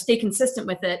just, stay consistent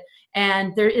with it.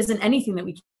 And there isn't anything that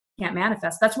we can't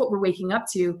manifest. That's what we're waking up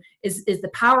to, is the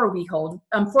power we hold.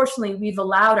 Unfortunately, we've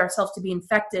allowed ourselves to be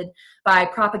infected by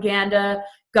propaganda,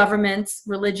 governments,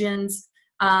 religions,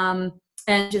 and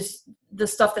just the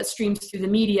stuff that streams through the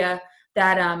media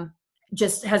that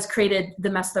just has created the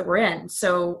mess that we're in.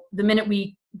 So the minute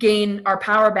we gain our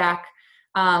power back,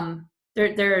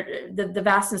 the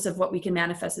vastness of what we can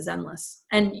manifest is endless.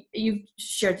 And you've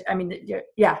shared,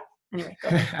 yeah. Anyway, go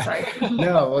ahead. Sorry.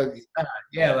 No, well,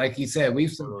 yeah, like you said, we've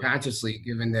subconsciously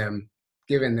given them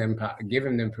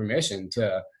permission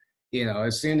to,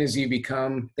 as soon as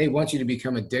they want you to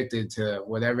become addicted to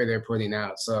whatever they're putting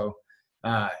out. So,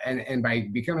 and by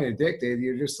becoming addicted,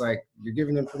 you're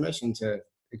giving them permission to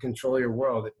control your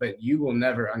world, but you will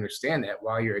never understand that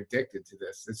while you're addicted to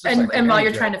this. It's just and while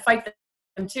you're trying to fight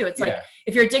them too. It's like,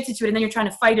 if you're addicted to it and then you're trying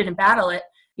to fight it and battle it,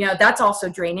 that's also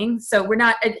draining. So we're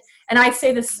not, and I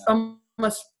say this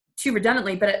almost too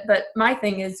redundantly, but my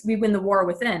thing is, we win the war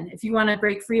within. If you want to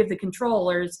break free of the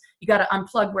controllers, you got to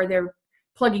unplug where they're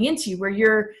plugging into you, where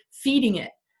you're feeding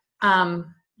it.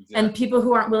 And people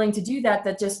who aren't willing to do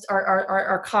that just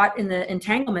are caught in the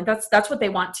entanglement. That's what they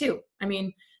want too.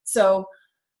 And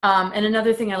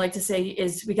another thing I like to say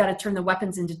is, we got to turn the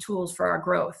weapons into tools for our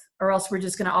growth, or else we're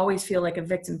just going to always feel like a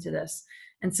victim to this.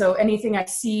 And so anything I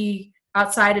see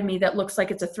outside of me that looks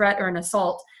like it's a threat or an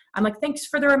assault, I'm like, thanks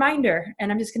for the reminder. And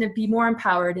I'm just going to be more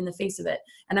empowered in the face of it.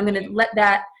 And I'm going to let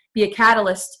that be a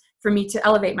catalyst for me to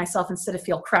elevate myself instead of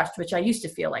feel crushed, which I used to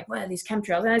feel like, well, these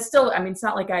chemtrails. And it's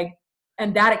not like I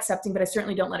am that accepting, but I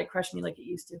certainly don't let it crush me like it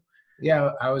used to.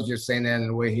 Yeah, I was just saying that on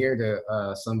the way here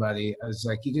to somebody. I was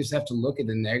like, you just have to look at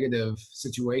the negative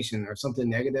situation or something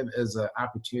negative as an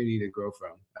opportunity to grow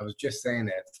from. I was just saying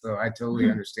that. So I totally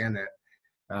understand that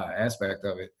aspect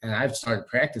of it. And I've started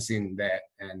practicing that,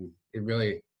 and it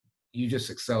really, you just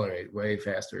accelerate way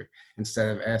faster.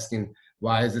 Instead of asking,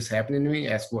 why is this happening to me?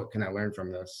 Ask, what can I learn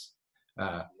from this?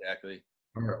 Exactly.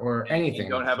 Or anything. You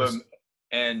don't have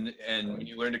and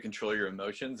you learn to control your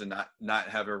emotions and not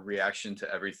have a reaction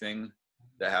to everything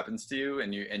that happens to you,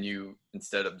 and you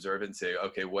instead observe it and say,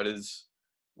 okay, why is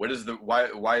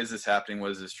this happening?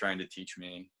 What is this trying to teach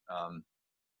me?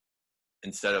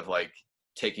 Instead of like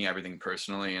taking everything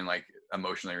personally and like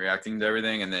emotionally reacting to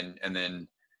everything, and then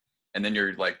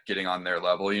you're like getting on their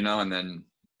level, and then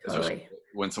Totally.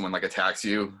 When someone like attacks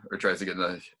you or tries to get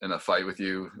in a fight with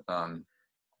you,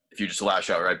 if you just lash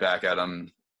out right back at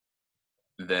them,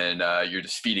 then you're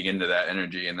just feeding into that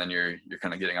energy, and then you're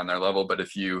kind of getting on their level. But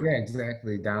if you Yeah,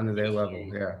 exactly. Down to their level.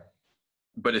 Yeah.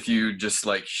 but if you just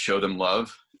like show them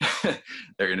love,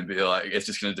 they're gonna be like, it's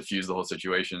just gonna diffuse the whole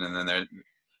situation, and then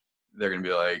they're gonna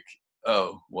be like,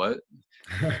 oh, what?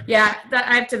 Yeah, that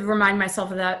I have to remind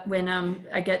myself of that when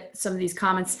I get some of these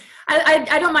comments.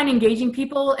 I don't mind engaging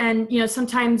people, and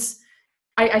sometimes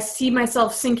I see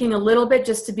myself sinking a little bit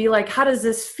just to be like, how does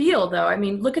this feel though? I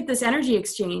mean, look at this energy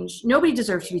exchange. Nobody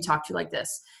deserves to be talked to like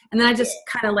this. And then I just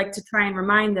kind of like to try and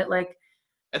remind that, like,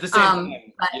 At the same time,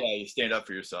 you stand up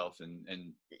for yourself and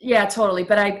yeah, totally.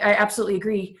 But I absolutely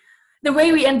agree. The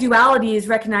way we end duality is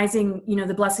recognizing,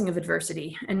 the blessing of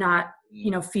adversity, and not,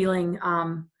 feeling,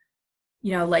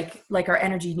 like our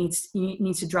energy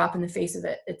needs to drop in the face of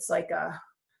it. It's like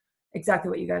exactly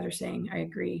what you guys are saying. I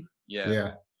agree.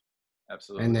 Yeah,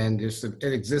 absolutely. And then just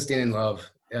existing in love.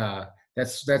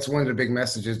 That's one of the big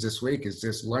messages this week, is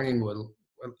just learning what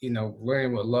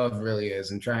love really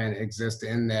is, and trying to exist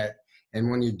in that. And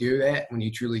when you do that, when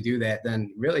you truly do that,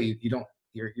 then really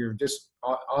you're just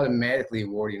automatically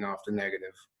warding off the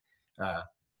negative.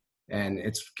 And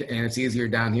it's easier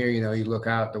down here. You look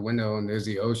out the window and there's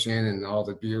the ocean and all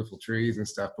the beautiful trees and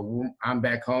stuff. But I'm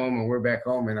back home, and we're back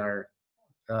home in our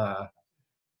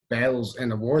battles in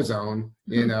the war zone.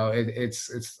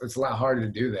 It's a lot harder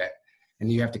to do that, and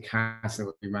you have to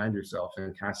constantly remind yourself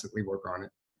and constantly work on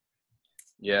it.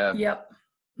 Yeah. Yep.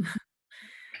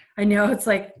 I know. It's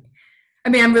like,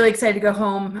 I'm really excited to go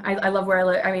home. I love where I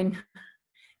live.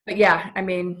 But yeah,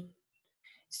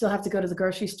 still have to go to the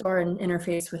grocery store and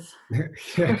interface with.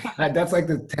 Yeah, that's like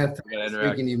the 10th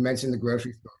week, and you mentioned the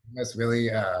grocery store. You must really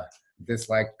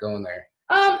dislike going there.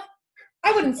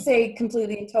 I wouldn't say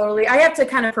completely, totally. I have to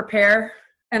kind of prepare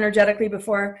energetically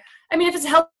before. If it's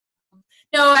helpful.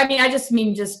 No, I just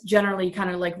mean just generally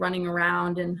kind of like running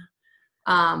around and,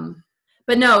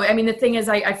 but no, the thing is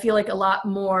I feel like a lot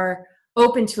more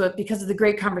open to it because of the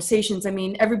great conversations.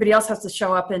 Everybody else has to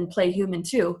show up and play human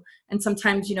too. And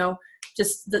sometimes,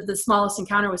 just the smallest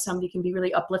encounter with somebody can be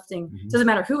really uplifting. Mm-hmm. Doesn't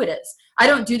matter who it is. I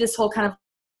don't do this whole kind of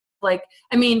like,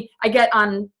 I get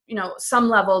on, some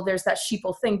level there's that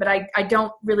sheeple thing, but I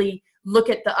don't really look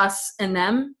at the us and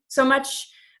them so much,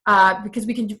 because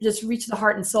we can just reach the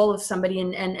heart and soul of somebody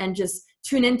and just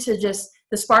tune into just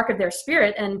the spark of their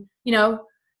spirit and,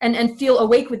 and feel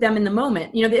awake with them in the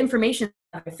moment. The information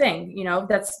thing,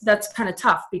 that's kind of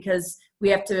tough because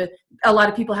a lot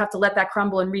of people have to let that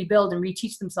crumble and rebuild and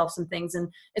reteach themselves some things. And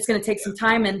it's going to take some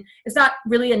time, and it's not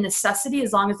really a necessity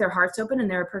as long as their heart's open and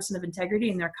they're a person of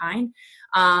integrity and they're kind.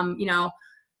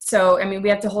 So, we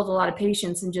have to hold a lot of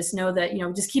patience and just know that,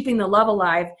 just keeping the love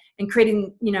alive and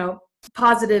creating,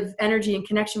 positive energy and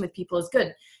connection with people is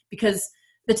good, because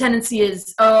the tendency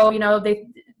is,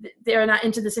 they're not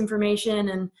into this information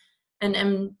and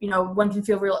one can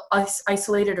feel real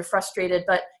isolated or frustrated,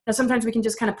 but sometimes we can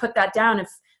just kind of put that down if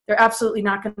they're absolutely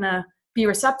not going to be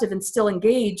receptive and still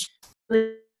engage.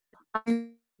 A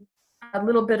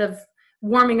little bit of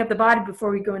warming up the body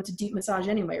before we go into deep massage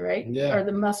anyway, right? Yeah. Or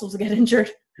the muscles get injured.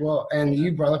 Well, and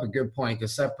you brought up a good point, the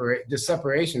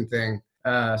separation thing.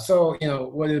 So,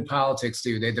 what did politics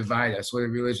do? They divide us. What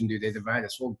did religion do? They divide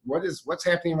us. Well, what's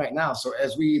happening right now? So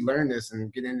as we learn this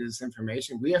and get into this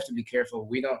information, we have to be careful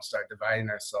we don't start dividing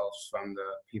ourselves from the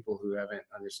people who haven't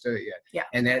understood it yet. Yeah.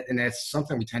 And that's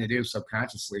something we tend to do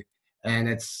subconsciously. And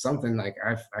it's something like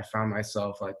I found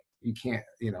myself like, you can't,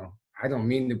 I don't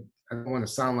want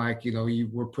to sound like,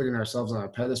 we're putting ourselves on a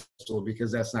pedestal,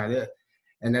 because that's not it.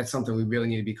 And that's something we really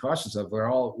need to be cautious of. We're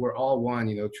all one,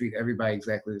 treat everybody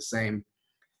exactly the same.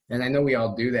 And I know we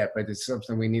all do that, but it's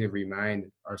something we need to remind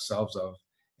ourselves of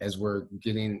as we're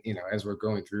as we're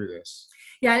going through this.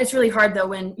 Yeah, it's really hard though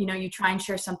when, you try and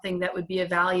share something that would be of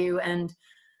value, and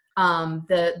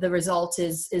the result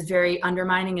is very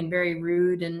undermining and very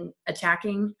rude and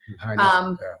attacking. I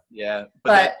know. Yeah.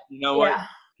 But you know what? Yeah.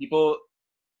 People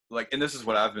like, and this is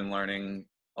what I've been learning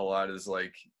a lot, is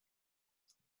like,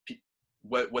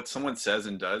 what someone says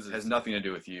and does has nothing to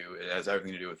do with you. It has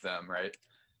everything to do with them, right?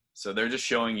 So they're just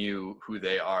showing you who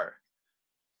they are.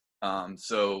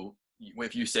 So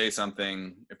if you say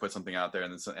something or put something out there,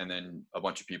 and then a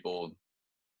bunch of people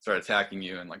start attacking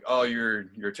you and like, oh, you're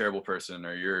a terrible person,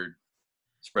 or you're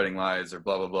spreading lies, or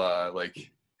blah blah blah. Like,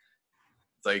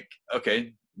 it's like,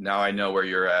 okay, now I know where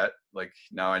you're at. Like,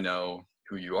 now I know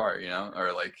who you are,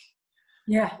 or like,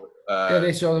 yeah.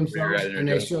 They show themselves, and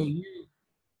they show you.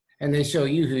 And they show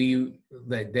you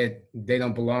that they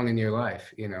don't belong in your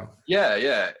life,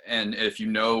 Yeah. And if you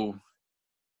know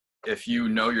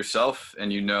yourself,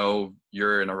 and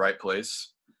you're in a right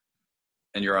place,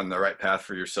 and you're on the right path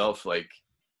for yourself, like,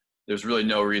 there's really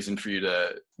no reason for you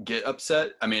to get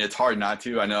upset. I mean, it's hard not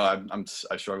to. I know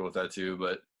I struggle with that too,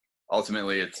 but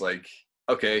ultimately it's like,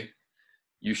 okay,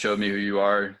 you showed me who you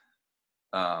are.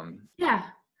 Yeah.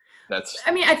 That's,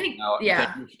 I mean, I think, now,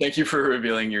 yeah. thank you for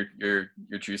revealing your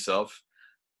true self.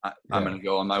 I'm going to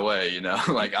go on my way, you know,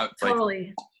 like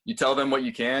Totally. you tell them what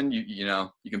you can, you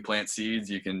know, you can plant seeds,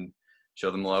 you can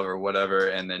show them love or whatever.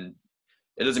 And then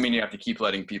it doesn't mean you have to keep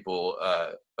letting people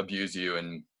abuse you,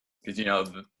 and because, you know,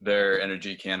 their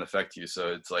energy can affect you.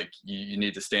 So it's like, you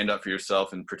need to stand up for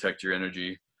yourself and protect your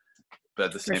energy, but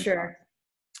at the For same sure. time,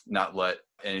 not let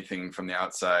anything from the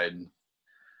outside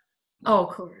Oh, of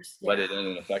course. let Yeah. it in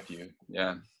and affect you.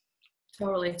 Yeah.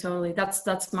 Totally.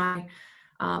 That's my,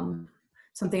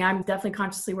 something I'm definitely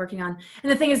consciously working on.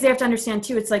 And the thing is, they have to understand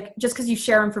too, it's like, just because you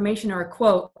share information or a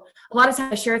quote, a lot of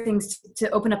times I share things to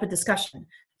open up a discussion.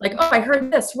 Like, oh, I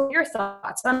heard this. What are your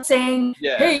thoughts? I'm saying,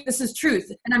 Yeah. hey, this is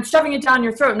truth. And I'm shoving it down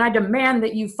your throat. And I demand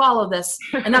that you follow this.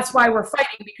 And that's why we're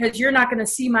fighting, because you're not going to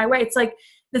see my way. It's like,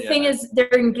 the thing is,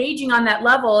 they're engaging on that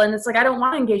level. And it's like, I don't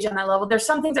want to engage on that level. There's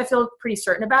some things I feel pretty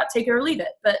certain about, take it or leave it.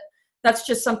 But that's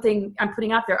just something I'm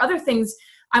putting out there. Other things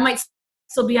I might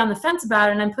still be on the fence about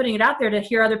it, and I'm putting it out there to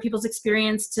hear other people's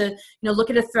experience, to, you know, look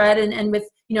at a thread and with,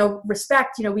 you know,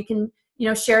 respect, you know, we can, you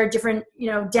know, share different, you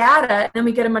know, data, and then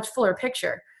we get a much fuller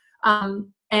picture. I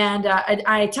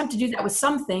attempt to do that with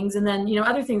some things, and then, you know,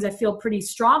 other things I feel pretty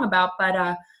strong about,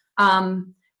 but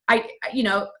you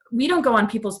know, we don't go on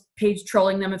people's page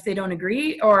trolling them if they don't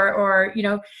agree, or you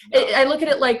know, I look at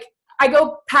it like, I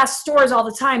go past stores all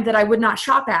the time that I would not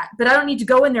shop at, but I don't need to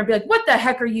go in there and be like, what the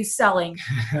heck are you selling?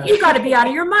 You got to be out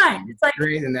of your mind. It's like,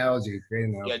 Great analogy.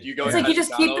 Yeah, do you go it's like, you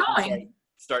just keep going.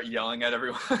 Start yelling at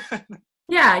everyone?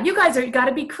 Yeah, you guys are got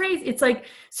to be crazy. It's like,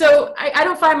 so I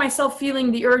don't find myself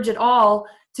feeling the urge at all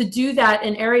to do that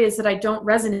in areas that I don't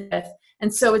resonate with.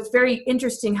 And so it's very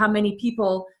interesting how many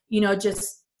people, you know,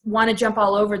 just want to jump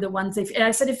all over the ones they've, and I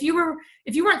said, if you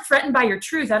weren't threatened by your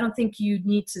truth, I don't think you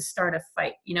need to start a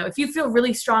fight. You know, if you feel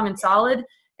really strong and solid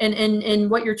in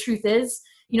what your truth is,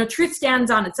 you know, truth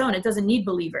stands on its own. It doesn't need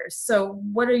believers. So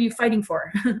what are you fighting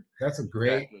for? That's a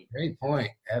great point.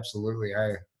 Absolutely.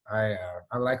 I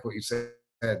like what you said.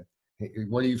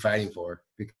 What are you fighting for?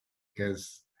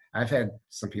 Because I've had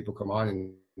some people come on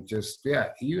and just, yeah,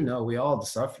 you know, we all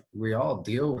suffer, we all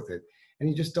deal with it. And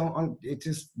you just don't, it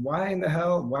just, why in the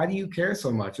hell, why do you care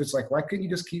so much? It's like, why couldn't you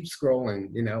just keep scrolling?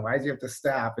 You know, why do you have to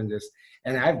stop and just,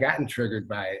 and I've gotten triggered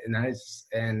by it.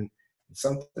 And it's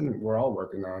something we're all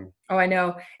working on. Oh, I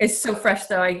know. It's so fresh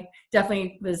though. I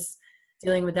definitely was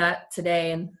dealing with that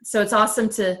today. And so it's awesome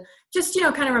to just, you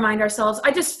know, kind of remind ourselves.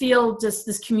 I just feel just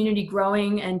this community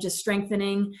growing and just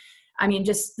strengthening. I mean,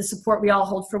 just the support we all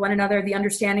hold for one another, the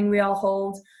understanding we all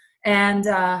hold. And,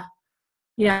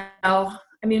 you know,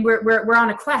 I mean, we're on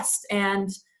a quest, and,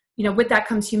 you know, with that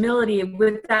comes humility.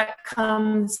 With that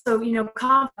comes, so, you know,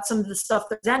 some of the stuff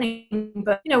that's presenting,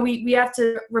 but, you know, we have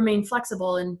to remain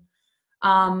flexible and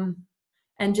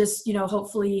just, you know,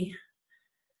 hopefully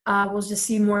we'll just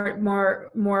see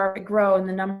more grow, and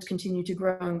the numbers continue to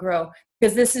grow and grow,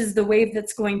 because this is the wave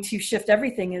that's going to shift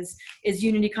everything is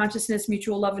unity, consciousness,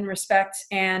 mutual love and respect,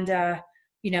 and,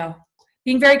 you know,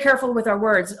 being very careful with our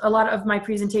words. A lot of my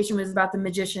presentation was about the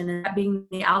magician and that being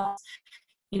the out,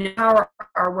 you know, power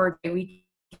our word. We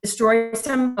destroy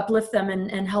them, uplift them,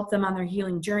 and help them on their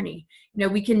healing journey. You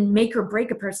know, we can make or break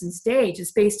a person's day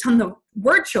just based on the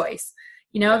word choice.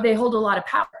 You know, they hold a lot of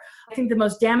power. I think the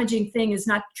most damaging thing is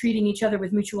not treating each other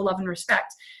with mutual love and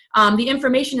respect. The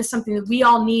information is something that we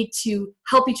all need to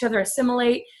help each other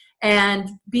assimilate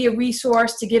and be a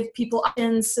resource to give people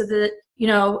options, so that, you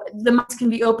know, the minds can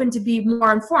be open to be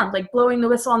more informed. Like blowing the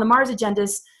whistle on the Mars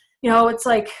agendas, you know, it's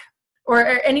like, or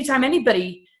anytime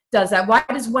anybody does that, why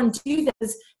does one do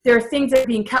this? There are things that are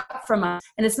being kept from us,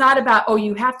 and it's not about, oh,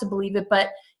 you have to believe it, but,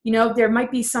 you know, there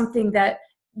might be something that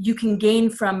you can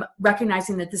gain from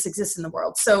recognizing that this exists in the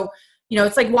world. So, you know,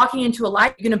 it's like walking into a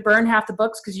library. You're going to burn half the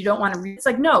books because you don't want to read. It's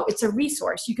like, no, it's a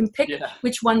resource. You can pick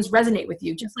which ones resonate with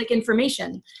you, just like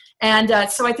information. And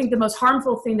so I think the most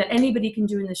harmful thing that anybody can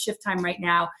do in the shift time right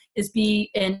now is be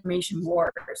information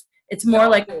wars. It's more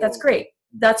like, that's great.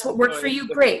 That's what worked for you.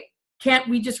 Great. Can't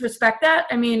we just respect that?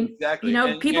 I mean, you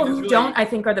know, people who really don't, I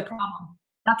think, are the problem.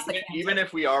 That's the even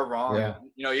if we are wrong,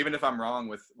 you know, even if I'm wrong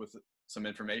with some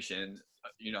information,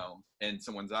 you know, in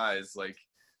someone's eyes, like,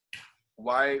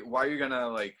 why are you gonna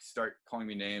like start calling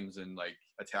me names and like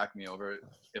attack me over it?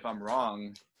 If I'm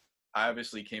wrong, I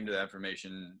obviously came to that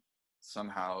information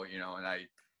somehow, you know, and I,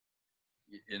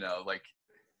 you know, like,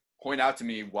 point out to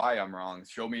me why I'm wrong.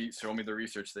 Show me the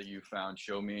research that you found.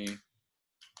 Show me,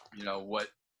 you know,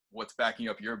 what's backing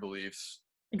up your beliefs.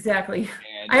 Exactly.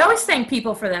 And I always thank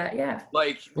people for that. Yeah.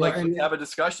 like let's have a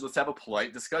discussion. Let's have a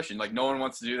polite discussion. Like no one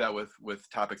wants to do that with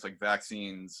topics like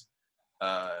vaccines,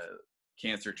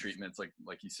 cancer treatments, like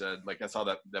you said. Like I saw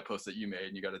that post that you made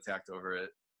and you got attacked over it.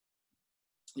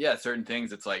 Yeah, certain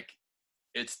things. It's like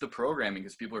it's the programming,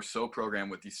 because people are so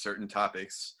programmed with these certain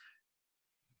topics.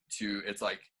 It's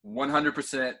like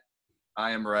 100%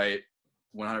 I am right,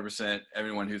 100%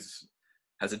 everyone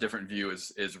has a different view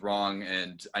is wrong,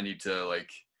 and I need to like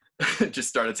just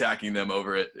start attacking them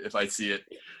over it if I see it.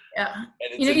 Yeah.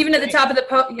 Even at the top of the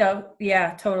post,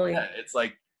 yeah, totally. Yeah, it's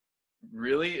like,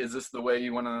 really, is this the way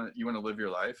you want to live your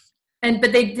life?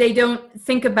 But they don't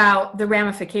think about the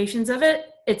ramifications of it.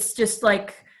 It's just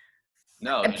like,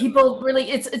 no, people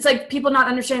really, it's like people not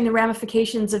understanding the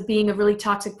ramifications of being a really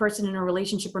toxic person in a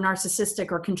relationship, or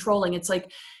narcissistic or controlling. It's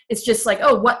just like,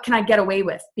 oh, what can I get away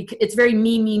with? Because it's very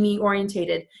me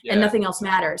orientated, and nothing else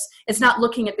matters. It's not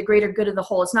looking at the greater good of the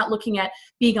whole. It's not looking at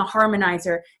being a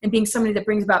harmonizer and being somebody that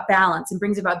brings about balance and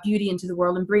brings about beauty into the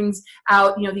world and brings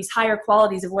out, these higher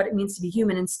qualities of what it means to be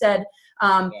human. Instead,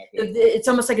 it's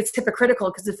almost like it's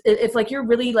hypocritical, because if like you're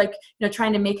really like,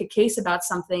 trying to make a case about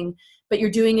something, but you're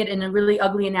doing it in a really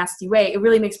ugly and nasty way, it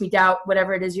really makes me doubt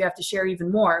whatever it is you have to share even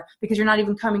more, because you're not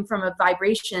even coming from a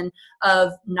vibration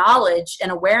of knowledge and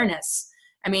awareness.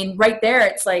 I mean, right there,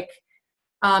 it's like,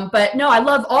 but no, I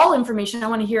love all information. I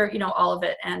want to hear, all of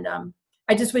it. And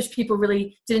I just wish people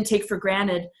really didn't take for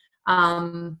granted,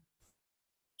 because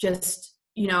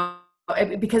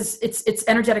it's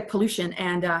energetic pollution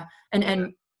and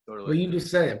totally. Well, you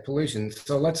just said it, pollution.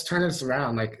 So let's turn this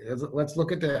around. Like, let's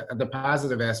look at the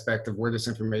positive aspect of where this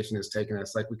information is taking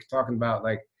us. Like, we're talking about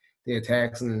like the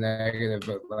attacks and the negative,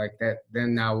 but like that,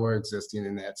 then now we're existing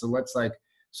in that. So let's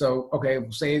okay,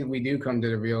 say we do come to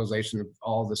the realization of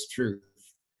all this truth.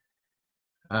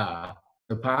 The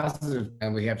positive,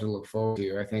 and we have to look forward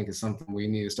to, I think, is something we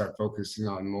need to start focusing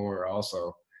on more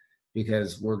also,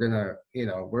 because we're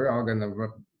all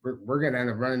gonna end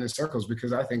up running in circles,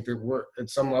 because I think that we're at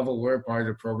some level we're part of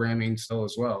the programming still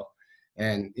as well,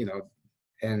 and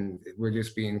and we're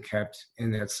just being kept in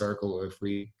that circle if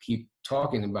we keep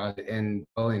talking about it and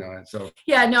dwelling on it. So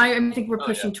yeah, no, I think we're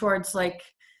pushing towards like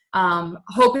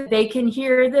hope that they can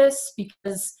hear this,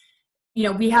 because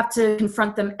we have to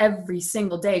confront them every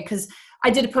single day. Because I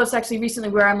did a post actually recently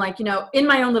where I'm like, in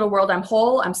my own little world, I'm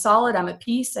whole, I'm solid, I'm at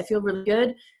peace, I feel really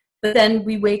good. But then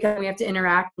we wake up and we have to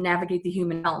interact and navigate the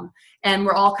human realm. And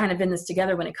we're all kind of in this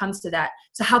together when it comes to that.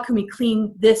 So how can we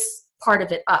clean this part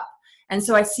of it up? And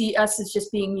so I see us as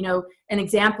just being, an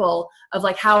example of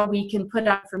like how we can put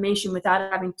out information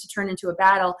without having to turn into a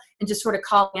battle, and just sort of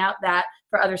calling out that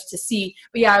for others to see.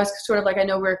 But yeah, I was sort of like, I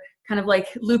know we're kind of like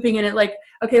looping in it, like,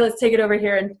 okay, let's take it over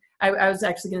here. And I was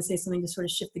actually going to say something to sort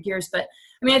of shift the gears. But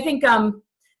I mean, I think,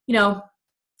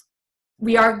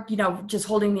 we are, just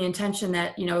holding the intention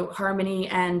that, harmony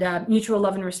and mutual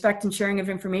love and respect and sharing of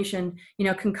information,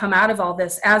 can come out of all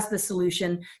this as the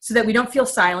solution, so that we don't feel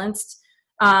silenced,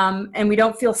 and we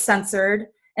don't feel censored,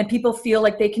 and people feel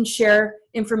like they can share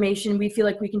information. We feel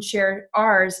like we can share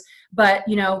ours, but,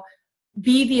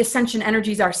 be the ascension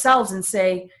energies ourselves and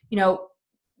say,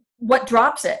 what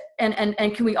drops it?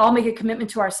 And can we all make a commitment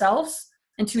to ourselves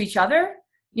and to each other?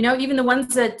 Even the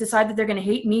ones that decide that they're going to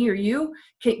hate me or you,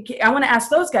 I want to ask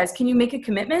those guys, can you make a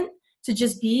commitment to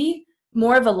just be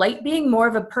more of a light being, more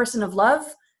of a person of love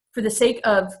for the sake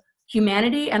of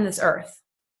humanity and this earth?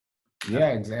 Yeah,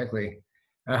 exactly.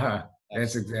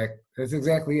 That's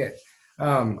exactly it. I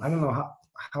don't know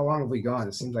how long have we gone?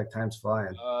 It seems like time's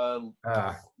flying. A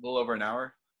little over an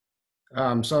hour.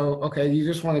 So, okay, you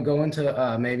just want to go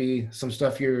into maybe some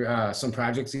stuff some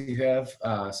projects you have,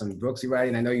 some books you write,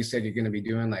 and I know you said you're going to be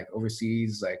doing like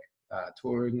overseas, like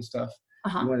tours and stuff.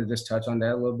 You want to just touch on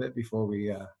that a little bit before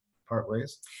we part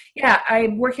ways? Yeah,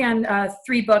 I'm working on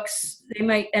 3 books. They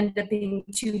might end up being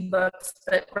 2 books,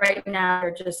 but right now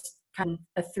they're just kind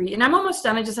of 3. And I'm almost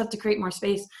done. I just have to create more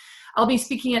space. I'll be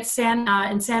speaking at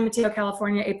in San Mateo,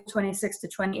 California, April 26th to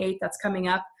 28th. That's coming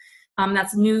up.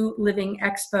 That's New Living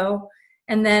Expo.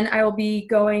 And then I will be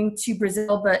going to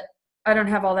Brazil, but I don't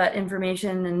have all that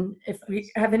information. And if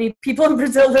we have any people in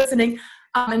Brazil listening,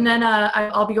 and then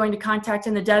I'll be going to Contact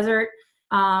in the Desert,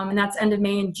 and that's end of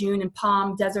May and June in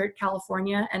Palm Desert,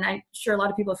 California. And I'm sure a lot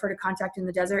of people have heard of Contact in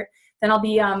the Desert. Then I'll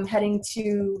be heading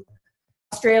to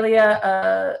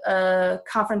Australia, a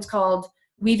conference called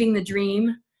Weaving the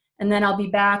Dream. And then I'll be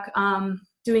back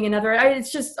doing another.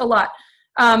 It's just a lot.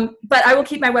 But I will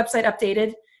keep my website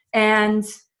updated. And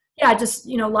yeah, just,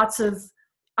 lots of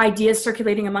ideas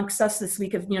circulating amongst us this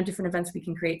week of, different events we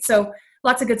can create. So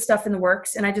lots of good stuff in the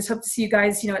works. And I just hope to see you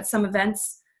guys, at some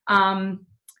events.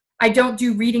 I don't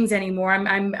do readings anymore.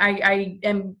 I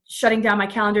am shutting down my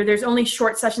calendar. There's only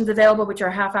short sessions available, which are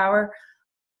a half hour.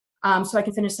 So I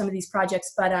can finish some of these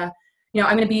projects. But, I'm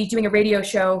going to be doing a radio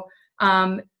show,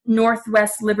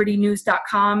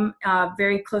 northwestlibertynews.com,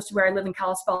 very close to where I live in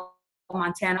Kalispell,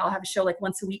 Montana. I'll have a show like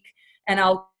once a week, and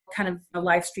I'll kind of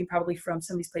live stream probably from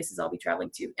some of these places I'll be traveling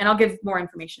to. And I'll give more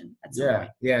information at some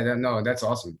point. Yeah, no, that's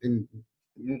awesome. And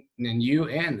you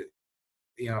and,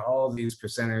 all of these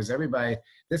presenters, everybody,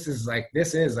 this is a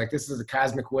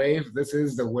cosmic wave. This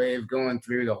is the wave going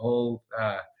through the whole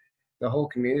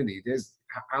community. There's,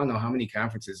 I don't know how many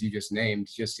conferences you just named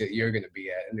just that you're going to be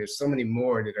at. And there's so many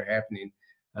more that are happening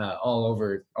all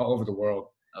over the world.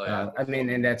 Oh, yeah.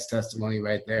 And that's testimony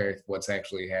right there, what's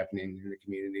actually happening in the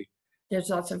community. There's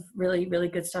lots of really, really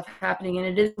good stuff happening, and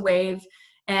it is a wave.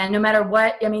 And no matter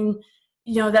what,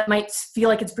 that might feel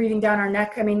like it's breathing down our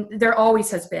neck. There always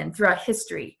has been throughout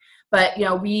history, but,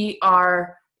 we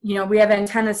are, we have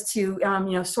antennas to,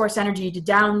 source energy, to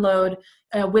download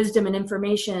wisdom and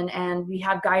information, and we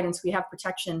have guidance, we have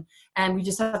protection, and we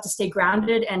just have to stay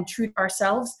grounded and true to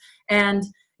ourselves, and,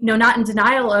 not in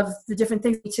denial of the different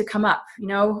things to come up.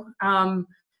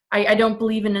 I don't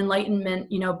believe in enlightenment,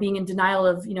 being in denial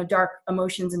of, dark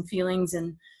emotions and feelings,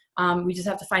 and we just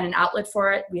have to find an outlet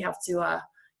for it. We have to,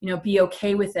 be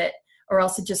okay with it, or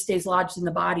else it just stays lodged in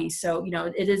the body. So,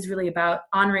 it is really about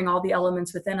honoring all the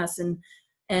elements within us and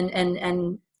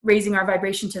raising our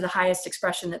vibration to the highest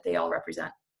expression that they all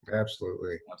represent.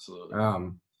 Absolutely. Absolutely.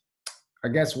 I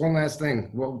guess one last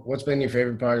thing. What's been your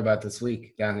favorite part about this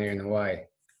week down here in Hawaii?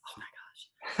 Oh my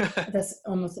gosh.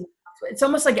 It's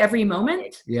almost like every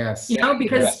moment. Yes.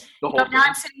 Because now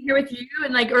I'm sitting here with you,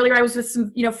 and like earlier I was with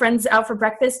some, friends out for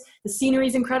breakfast. The scenery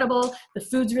is incredible. The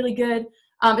food's really good.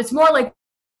 It's more like,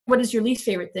 what is your least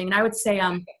favorite thing? And I would say,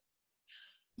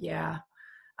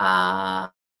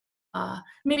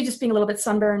 maybe just being a little bit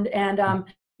sunburned and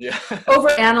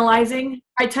overanalyzing.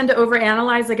 I tend to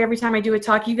overanalyze, like every time I do a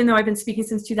talk, even though I've been speaking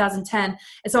since 2010,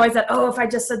 it's always that, if I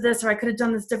just said this, or I could have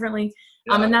done this differently.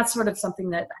 And that's sort of something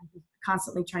that I'm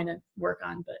constantly trying to work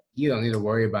on. But you don't need to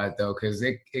worry about it though, because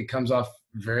it comes off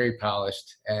very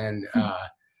polished, and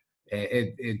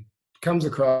it comes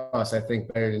across, I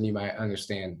think, better than you might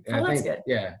understand. And that's good.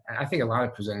 Yeah, I think a lot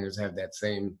of presenters have that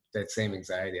same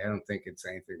anxiety. I don't think it's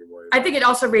anything to worry about. I think it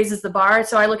also raises the bar.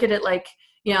 So I look at it like,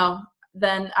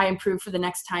 then I improve for the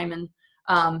next time. And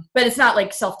but it's not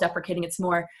like self-deprecating. It's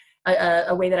more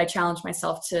a way that I challenge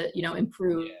myself to,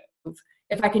 improve. Yeah.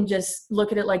 If I can just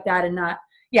look at it like that and not,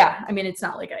 it's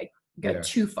not like I go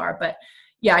too far, but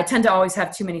I tend to always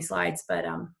have too many slides. But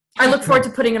I look forward to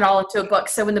putting it all into a book.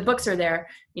 So when the books are there,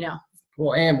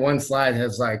 Well, and one slide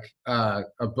has like a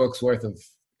book's worth of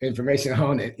information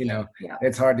on it.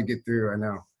 It's hard to get through. I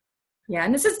know. Yeah,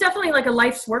 and this is definitely like a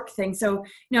life's work thing. So,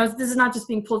 this is not just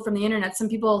being pulled from the internet. Some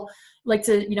people like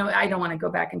to, I don't want to go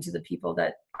back into the people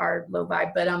that are low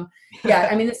vibe, but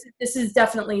this is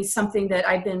definitely something that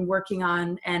I've been working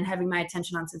on and having my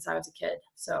attention on since I was a kid.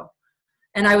 So,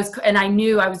 and I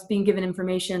knew I was being given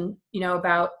information,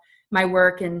 about my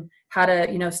work and how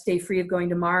to, stay free of going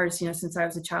to Mars, since I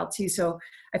was a child too. So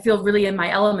I feel really in my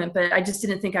element, but I just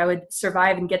didn't think I would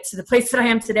survive and get to the place that I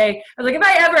am today. I was like, if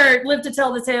I ever lived to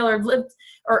tell the tale or lived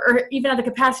or even have the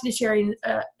capacity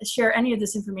to share any of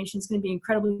this information, it's going to be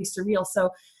incredibly surreal. So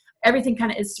everything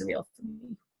kind of is surreal for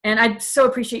me. And I so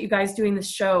appreciate you guys doing this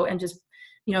show and just,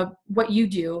 what you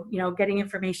do, getting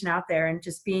information out there and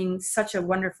just being such a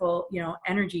wonderful,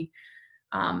 energy.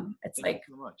 It's Thank like,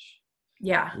 you so much.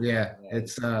 Yeah,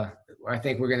 it's I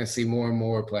think we're going to see more and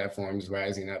more platforms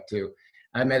rising up too.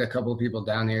 I met a couple of people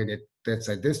down here that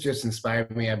said, this just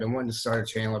inspired me. I've been wanting to start a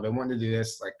channel. I've been wanting to do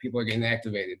this. Like, people are getting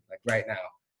activated like right now,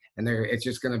 and it's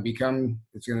just going to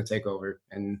it's going to take over.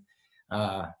 And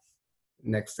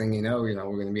next thing you know, we're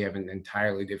going to be having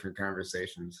entirely different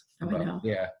conversations. I know.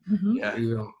 Yeah. Mm-hmm. Yeah.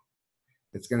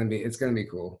 It's going to be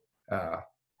cool.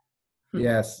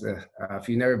 Yes, if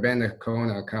you've never been to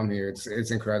Kona, come here.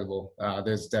 It's incredible.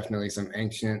 There's definitely some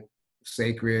ancient,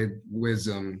 sacred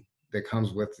wisdom that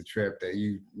comes with the trip that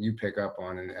you pick up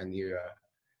on, and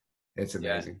it's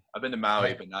amazing. Yeah. I've been to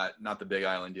Maui, but not the Big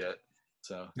Island yet.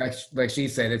 So like she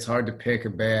said, it's hard to pick a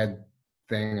bad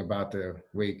thing about the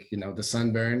week. The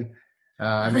sunburn.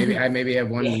 I maybe have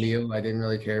one meal I didn't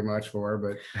really care much for,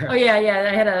 but oh yeah,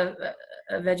 I had a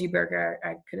veggie burger.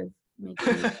 I could have made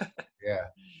it. Yeah.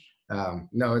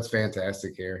 No, it's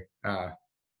fantastic here.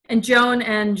 And Joan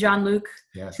and Jean-Luc,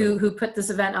 yes, who put this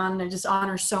event on, I just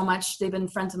honor so much. They've been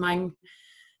friends of mine,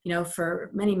 for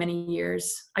many, many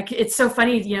years. It's so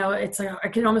funny, it's like I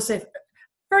could almost say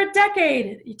for a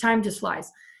decade. Time just flies.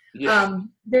 Yeah.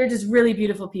 They're just really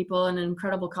beautiful people and an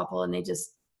incredible couple, and they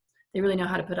really know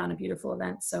how to put on a beautiful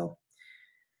event. So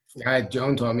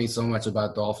Joan taught me so much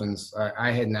about dolphins.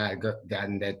 I had not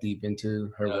gotten that deep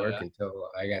into her Oh, work yeah. until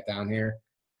I got down here.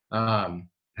 Um,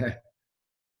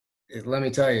 Let me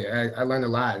tell you, I learned a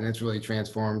lot, and it's really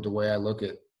transformed the way I look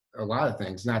at a lot of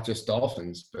things, not just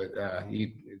dolphins, but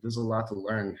there's a lot to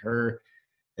learn.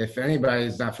 If anybody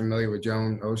is not familiar with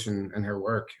Joan Ocean and her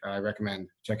work, I recommend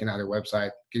checking out her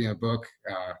website, getting a book,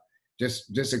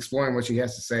 just exploring what she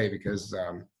has to say, because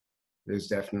there's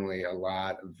definitely a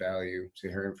lot of value to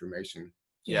her information.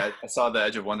 Yeah, I saw the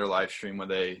Edge of Wonder live stream where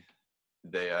they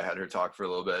had her talk for a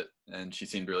little bit, and she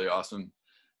seemed really awesome.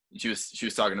 She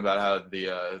was talking about how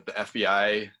the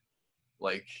FBI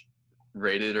like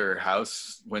raided her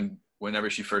house whenever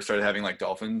she first started having like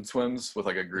dolphin swims with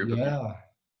like a group of people.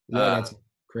 That's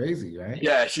crazy, right?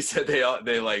 Yeah, she said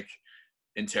they like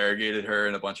interrogated her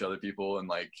and a bunch of other people, and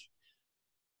like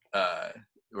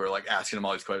were like asking them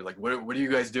all these questions, like what are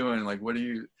you guys doing, like what are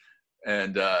you,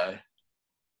 and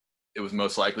it was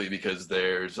most likely because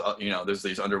there's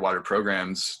these underwater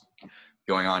programs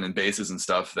going on in bases and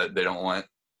stuff that they don't want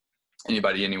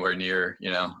anybody anywhere near,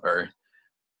 or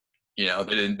they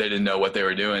didn't know what they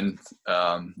were doing.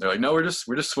 They're like, no, we're just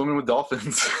swimming with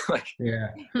dolphins. Like, Yeah.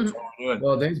 that's all we're doing.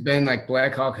 Well, there's been like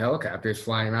Black Hawk helicopters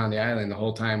flying around the island the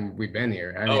whole time we've been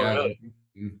here. I mean, really?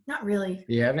 not really.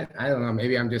 You haven't? I don't know.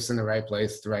 Maybe I'm just in the right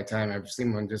place at the right time. I've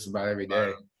seen one just about every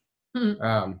day.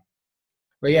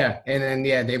 But yeah, and then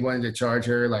they wanted to charge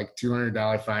her like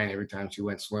 $200 fine every time she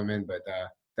went swimming, but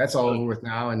that's all over with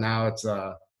now. And now it's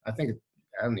I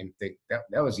don't even think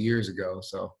that was years ago.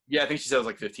 So yeah, I think she said it was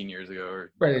like 15 years ago.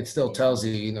 But it still tells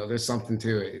you, there's something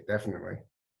to it, definitely.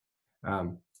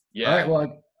 Yeah. All right.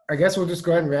 Well, I guess we'll just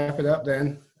go ahead and wrap it up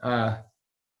then.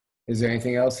 Is there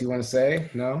anything else you want to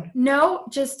say? No? No,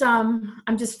 just I'm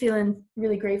just feeling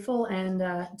really grateful, and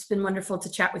it's been wonderful to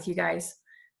chat with you guys.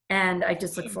 And I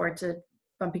just look forward to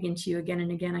bumping into you again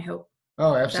and again. I hope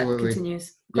absolutely that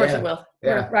continues. Of course it will.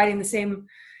 Yeah. We're riding the same.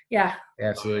 Yeah.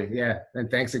 Absolutely. Yeah. And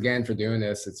thanks again for doing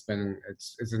this. It's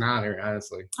an honor,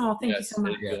 honestly. Oh, thank you so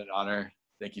much. It's been an honor.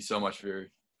 Thank you so much for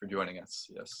joining us.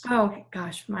 Yes. Oh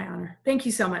gosh, my honor. Thank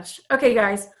you so much. Okay,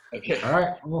 guys. Okay. All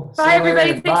right. Well, bye,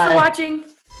 everybody. Thanks for watching.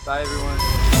 Bye,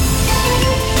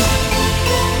 everyone.